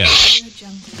 Oh yeah.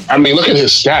 I mean, look at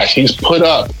his stats. He's put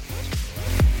up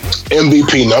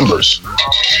MVP numbers.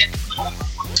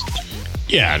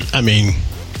 Yeah, I mean,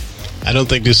 I don't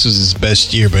think this is his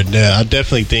best year, but I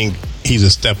definitely think he's a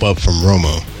step up from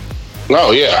Romo.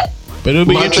 Oh yeah, but it'll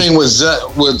be my thing was that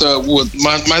with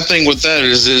my thing with that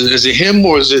is it him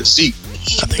or is it Zeke?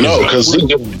 No, because he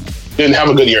didn't have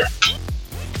a good year.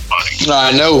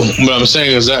 I know, but I'm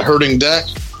saying, is that hurting Dak?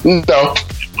 No,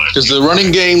 because the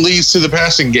running game leads to the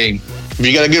passing game. If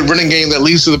you got a good running game, that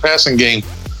leads to the passing game.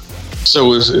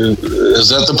 So is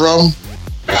that the problem?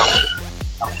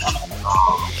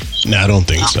 No, I don't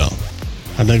think so.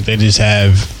 I think they just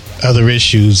have other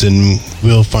issues, and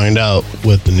we'll find out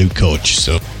with the new coach.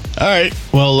 So, all right.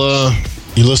 Well,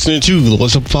 you're listening to the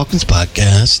What's Up Falcons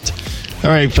podcast. All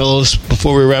right, fellas,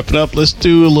 before we wrap it up, let's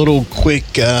do a little quick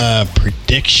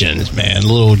predictions, man. A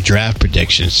little draft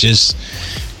predictions. Just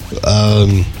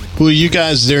who are you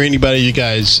guys? Is there anybody you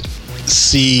guys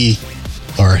see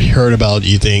or heard about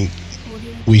you think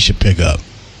we should pick up?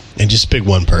 And just pick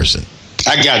one person.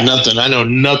 I got nothing. I know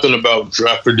nothing about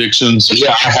draft predictions.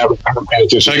 Yeah, I haven't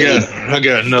paid attention. I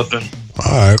got nothing.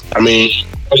 All right. I mean,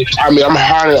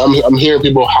 I'm hearing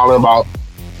people hollering about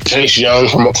Chase Young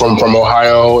from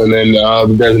Ohio, and then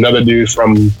there's another dude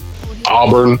from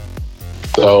Auburn.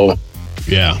 So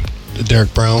yeah,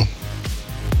 Derek Brown.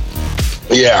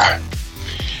 Yeah,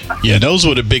 those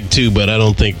were the big two, but I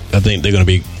think they're going to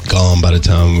be gone by the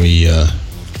time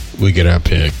we get our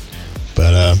pick.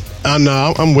 But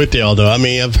I'm with y'all though. I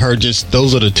mean, I've heard just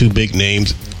those are the two big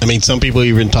names. I mean, some people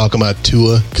even talking about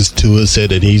Tua because Tua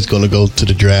said that he's going to go to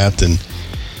the draft, and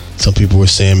some people were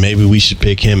saying maybe we should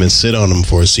pick him and sit on him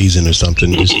for a season or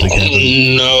something. Just to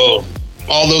no,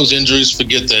 all those injuries,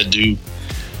 forget that dude.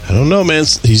 I don't know, man.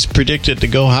 He's predicted to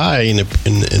go high in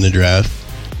the draft.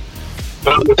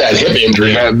 With that hip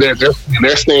injury,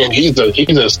 they're saying he's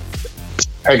a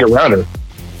second rounder.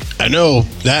 I know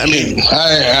that. I mean,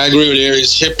 I agree with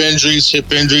Aries. Hip injuries,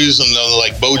 and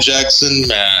like Bo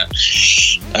Jackson.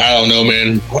 I don't know,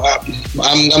 man.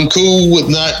 I'm cool with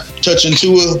not touching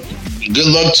Tua. Good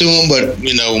luck to him, but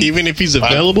even if he's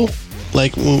available,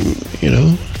 he's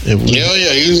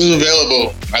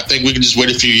available. I think we can just wait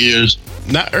a few years.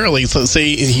 Not early. So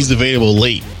say he's available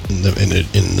late in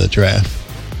the draft.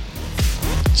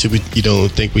 Should we? You don't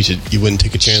think we should? You wouldn't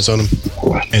take a chance on him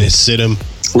and just sit him?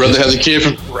 I'd rather have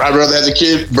the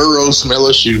kid Burrows from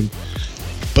LSU.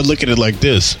 But look at it like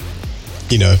this: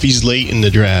 if he's late in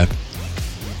the draft,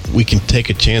 we can take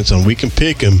a chance on him. We can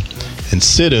pick him and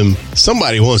sit him.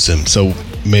 Somebody wants him, so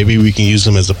maybe we can use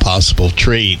him as a possible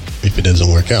trade if it doesn't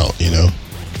work out. I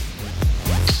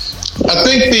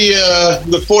think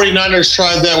the 49ers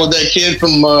tried that with that kid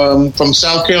from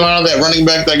South Carolina, that running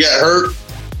back that got hurt.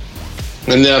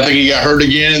 And then I think he got hurt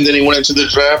again, and then he went into the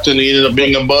draft, and he ended up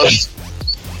being a bust.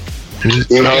 I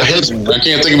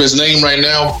can't think of his name right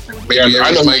now. Maybe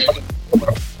I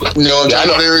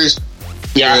know. Aries.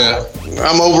 Yeah,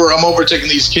 I'm over taking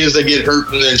these kids that get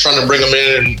hurt and then trying to bring them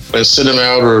in and sit them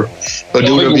out or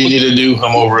do whatever you need to do.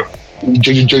 I'm over it.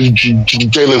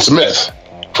 Jalen Smith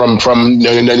from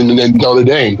Notre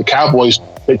Dame. The Cowboys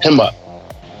picked him up.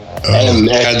 And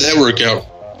how'd that work out?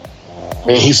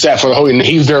 And he sat for the whole. And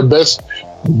he's their best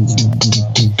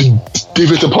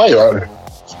defensive player.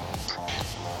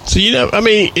 So I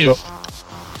mean,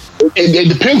 it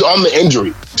depends on the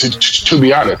injury. To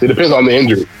be honest, it depends on the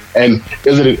injury, and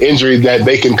is it an injury that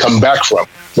they can come back from?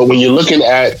 But when you're looking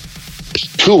at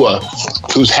Tua,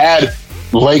 who's had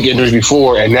leg injuries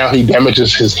before, and now he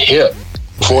damages his hip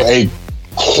for a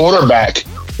quarterback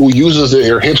who uses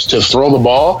their hips to throw the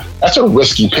ball, that's a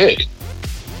risky pick.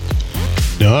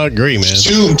 No, I agree, man.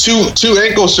 Two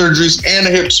ankle surgeries and a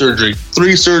hip surgery.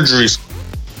 3 surgeries.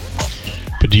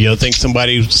 But do you think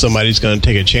somebody's going to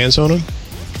take a chance on him?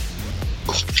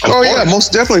 Oh yeah,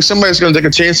 most definitely somebody's going to take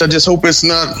a chance. I just hope it's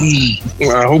not.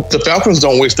 I hope the Falcons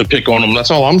don't waste a pick on him.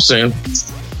 That's all I'm saying.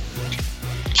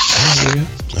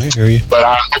 All I hear you. But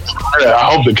I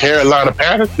hope the Carolina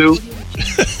Panthers do.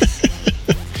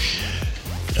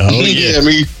 Oh yeah,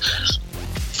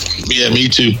 me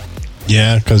too.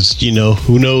 Yeah, because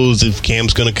who knows if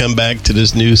Cam's going to come back to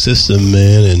this new system,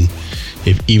 man, and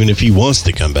even if he wants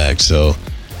to come back. So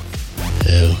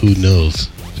who knows?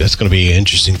 That's going to be an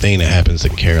interesting thing that happens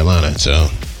in Carolina. So,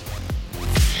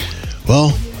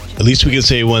 well, at least we can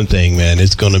say one thing, man.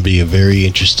 It's going to be a very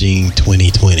interesting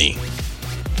 2020.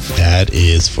 That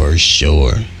is for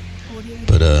sure.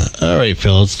 But all right,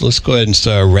 fellas, let's go ahead and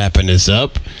start wrapping this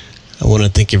up. I want to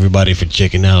thank everybody for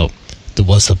checking out the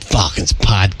What's Up Falcons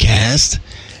podcast.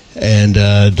 And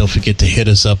don't forget to hit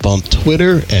us up on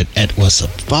Twitter at What's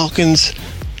Up Falcons.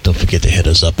 Don't forget to hit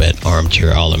us up at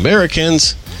Armchair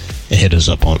All-Americans. And hit us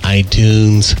up on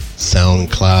iTunes,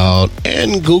 SoundCloud,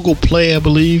 and Google Play, I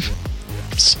believe.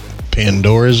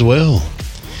 Pandora as well.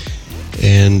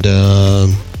 And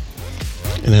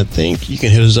I think you can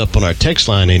hit us up on our text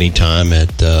line anytime at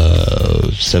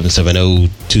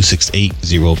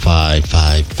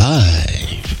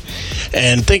 770-268-0555.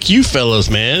 And thank you, fellas,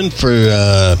 man, for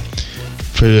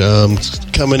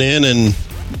coming in and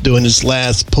doing this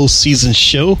last postseason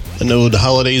show. I know the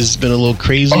holidays has been a little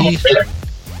crazy.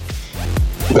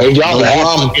 Thank y'all for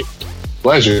having me.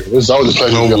 Pleasure. It's always a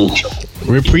pleasure to be on the show.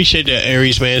 We appreciate that,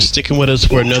 Aries, man, sticking with us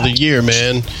for another year,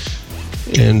 man.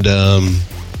 And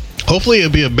hopefully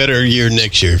it'll be a better year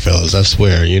next year, fellas. I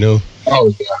swear,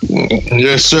 Oh, yeah.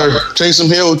 Yes, sir. Taysom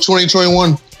Hill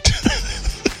 2021.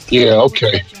 Yeah,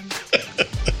 okay.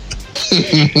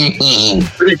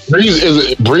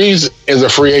 Breeze is a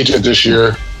free agent this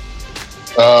year.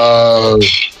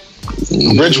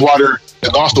 Bridgewater is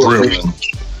also a free agent.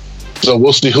 So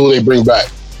we'll see who they bring back.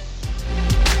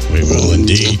 We will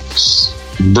indeed.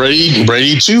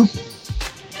 Brady too.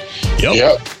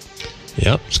 Yep.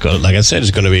 It's going, like I said, it's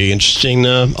going to be interesting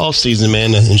off season,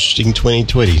 man. An interesting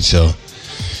 2020. So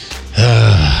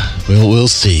we'll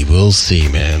see,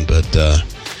 man. But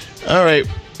all right.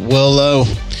 Well,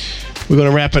 we're going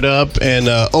to wrap it up, and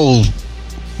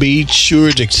be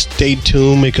sure to stay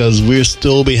tuned because we'll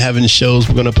still be having shows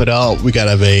we're going to put out. We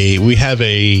have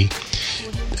a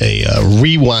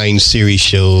rewind series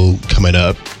show coming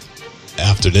up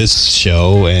after this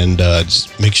show, and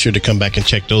just make sure to come back and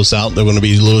check those out. They're going to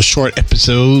be little short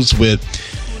episodes with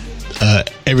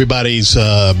everybody's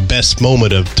best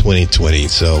moment of 2020,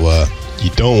 so you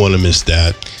don't want to miss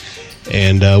that.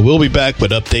 And we'll be back with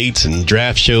updates and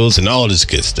draft shows and all this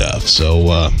good stuff.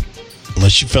 So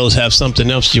unless you fellas have something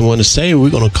else you want to say, we're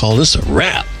going to call this a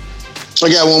wrap. I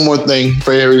got one more thing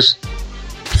for Aries.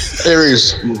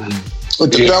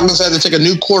 Look, the Falcons had to take a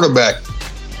new quarterback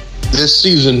this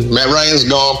season. Matt Ryan's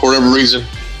gone for whatever reason.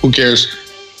 Who cares?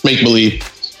 Make believe.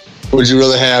 Would you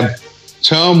rather have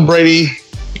Tom Brady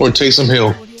or Taysom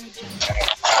Hill?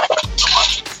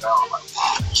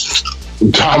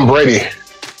 Tom Brady.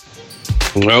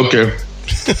 Okay.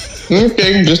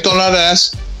 Okay, just thought I'd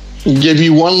ask. Give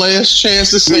you one last chance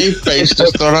to save face.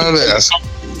 Just thought I'd ask.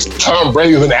 Tom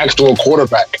Brady is an actual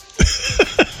quarterback.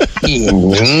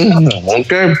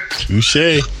 Okay.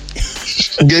 Touche.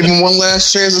 Gave him one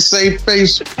last chance to save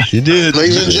face. You did.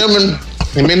 Ladies and gentlemen,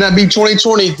 it may not be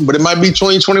 2020, but it might be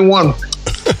 2021.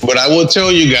 But I will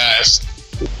tell you guys,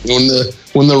 when the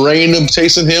reign of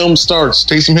Taysom Hill starts,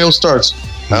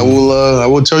 I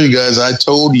will tell you guys, I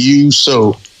told you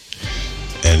so.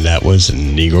 And that was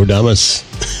Negro Damas.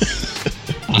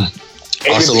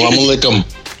 Assalamu alaikum.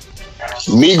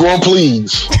 Negro,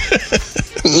 please.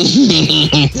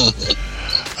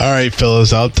 All right,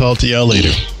 fellas. I'll talk to y'all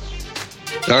later.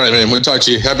 All right, man. We'll talk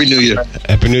to you. Happy New Year.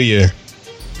 Happy New Year.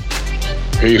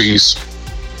 Peace.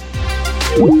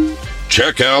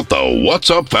 Check out the What's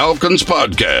Up Falcons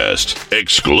podcast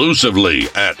exclusively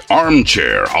at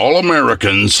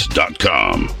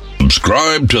armchairallamericans.com.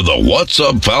 Subscribe to the What's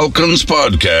Up Falcons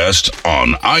podcast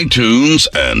on iTunes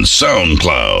and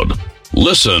SoundCloud.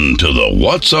 Listen to the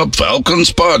What's Up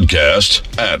Falcons podcast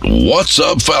at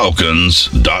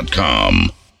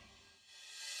whatsupfalcons.com.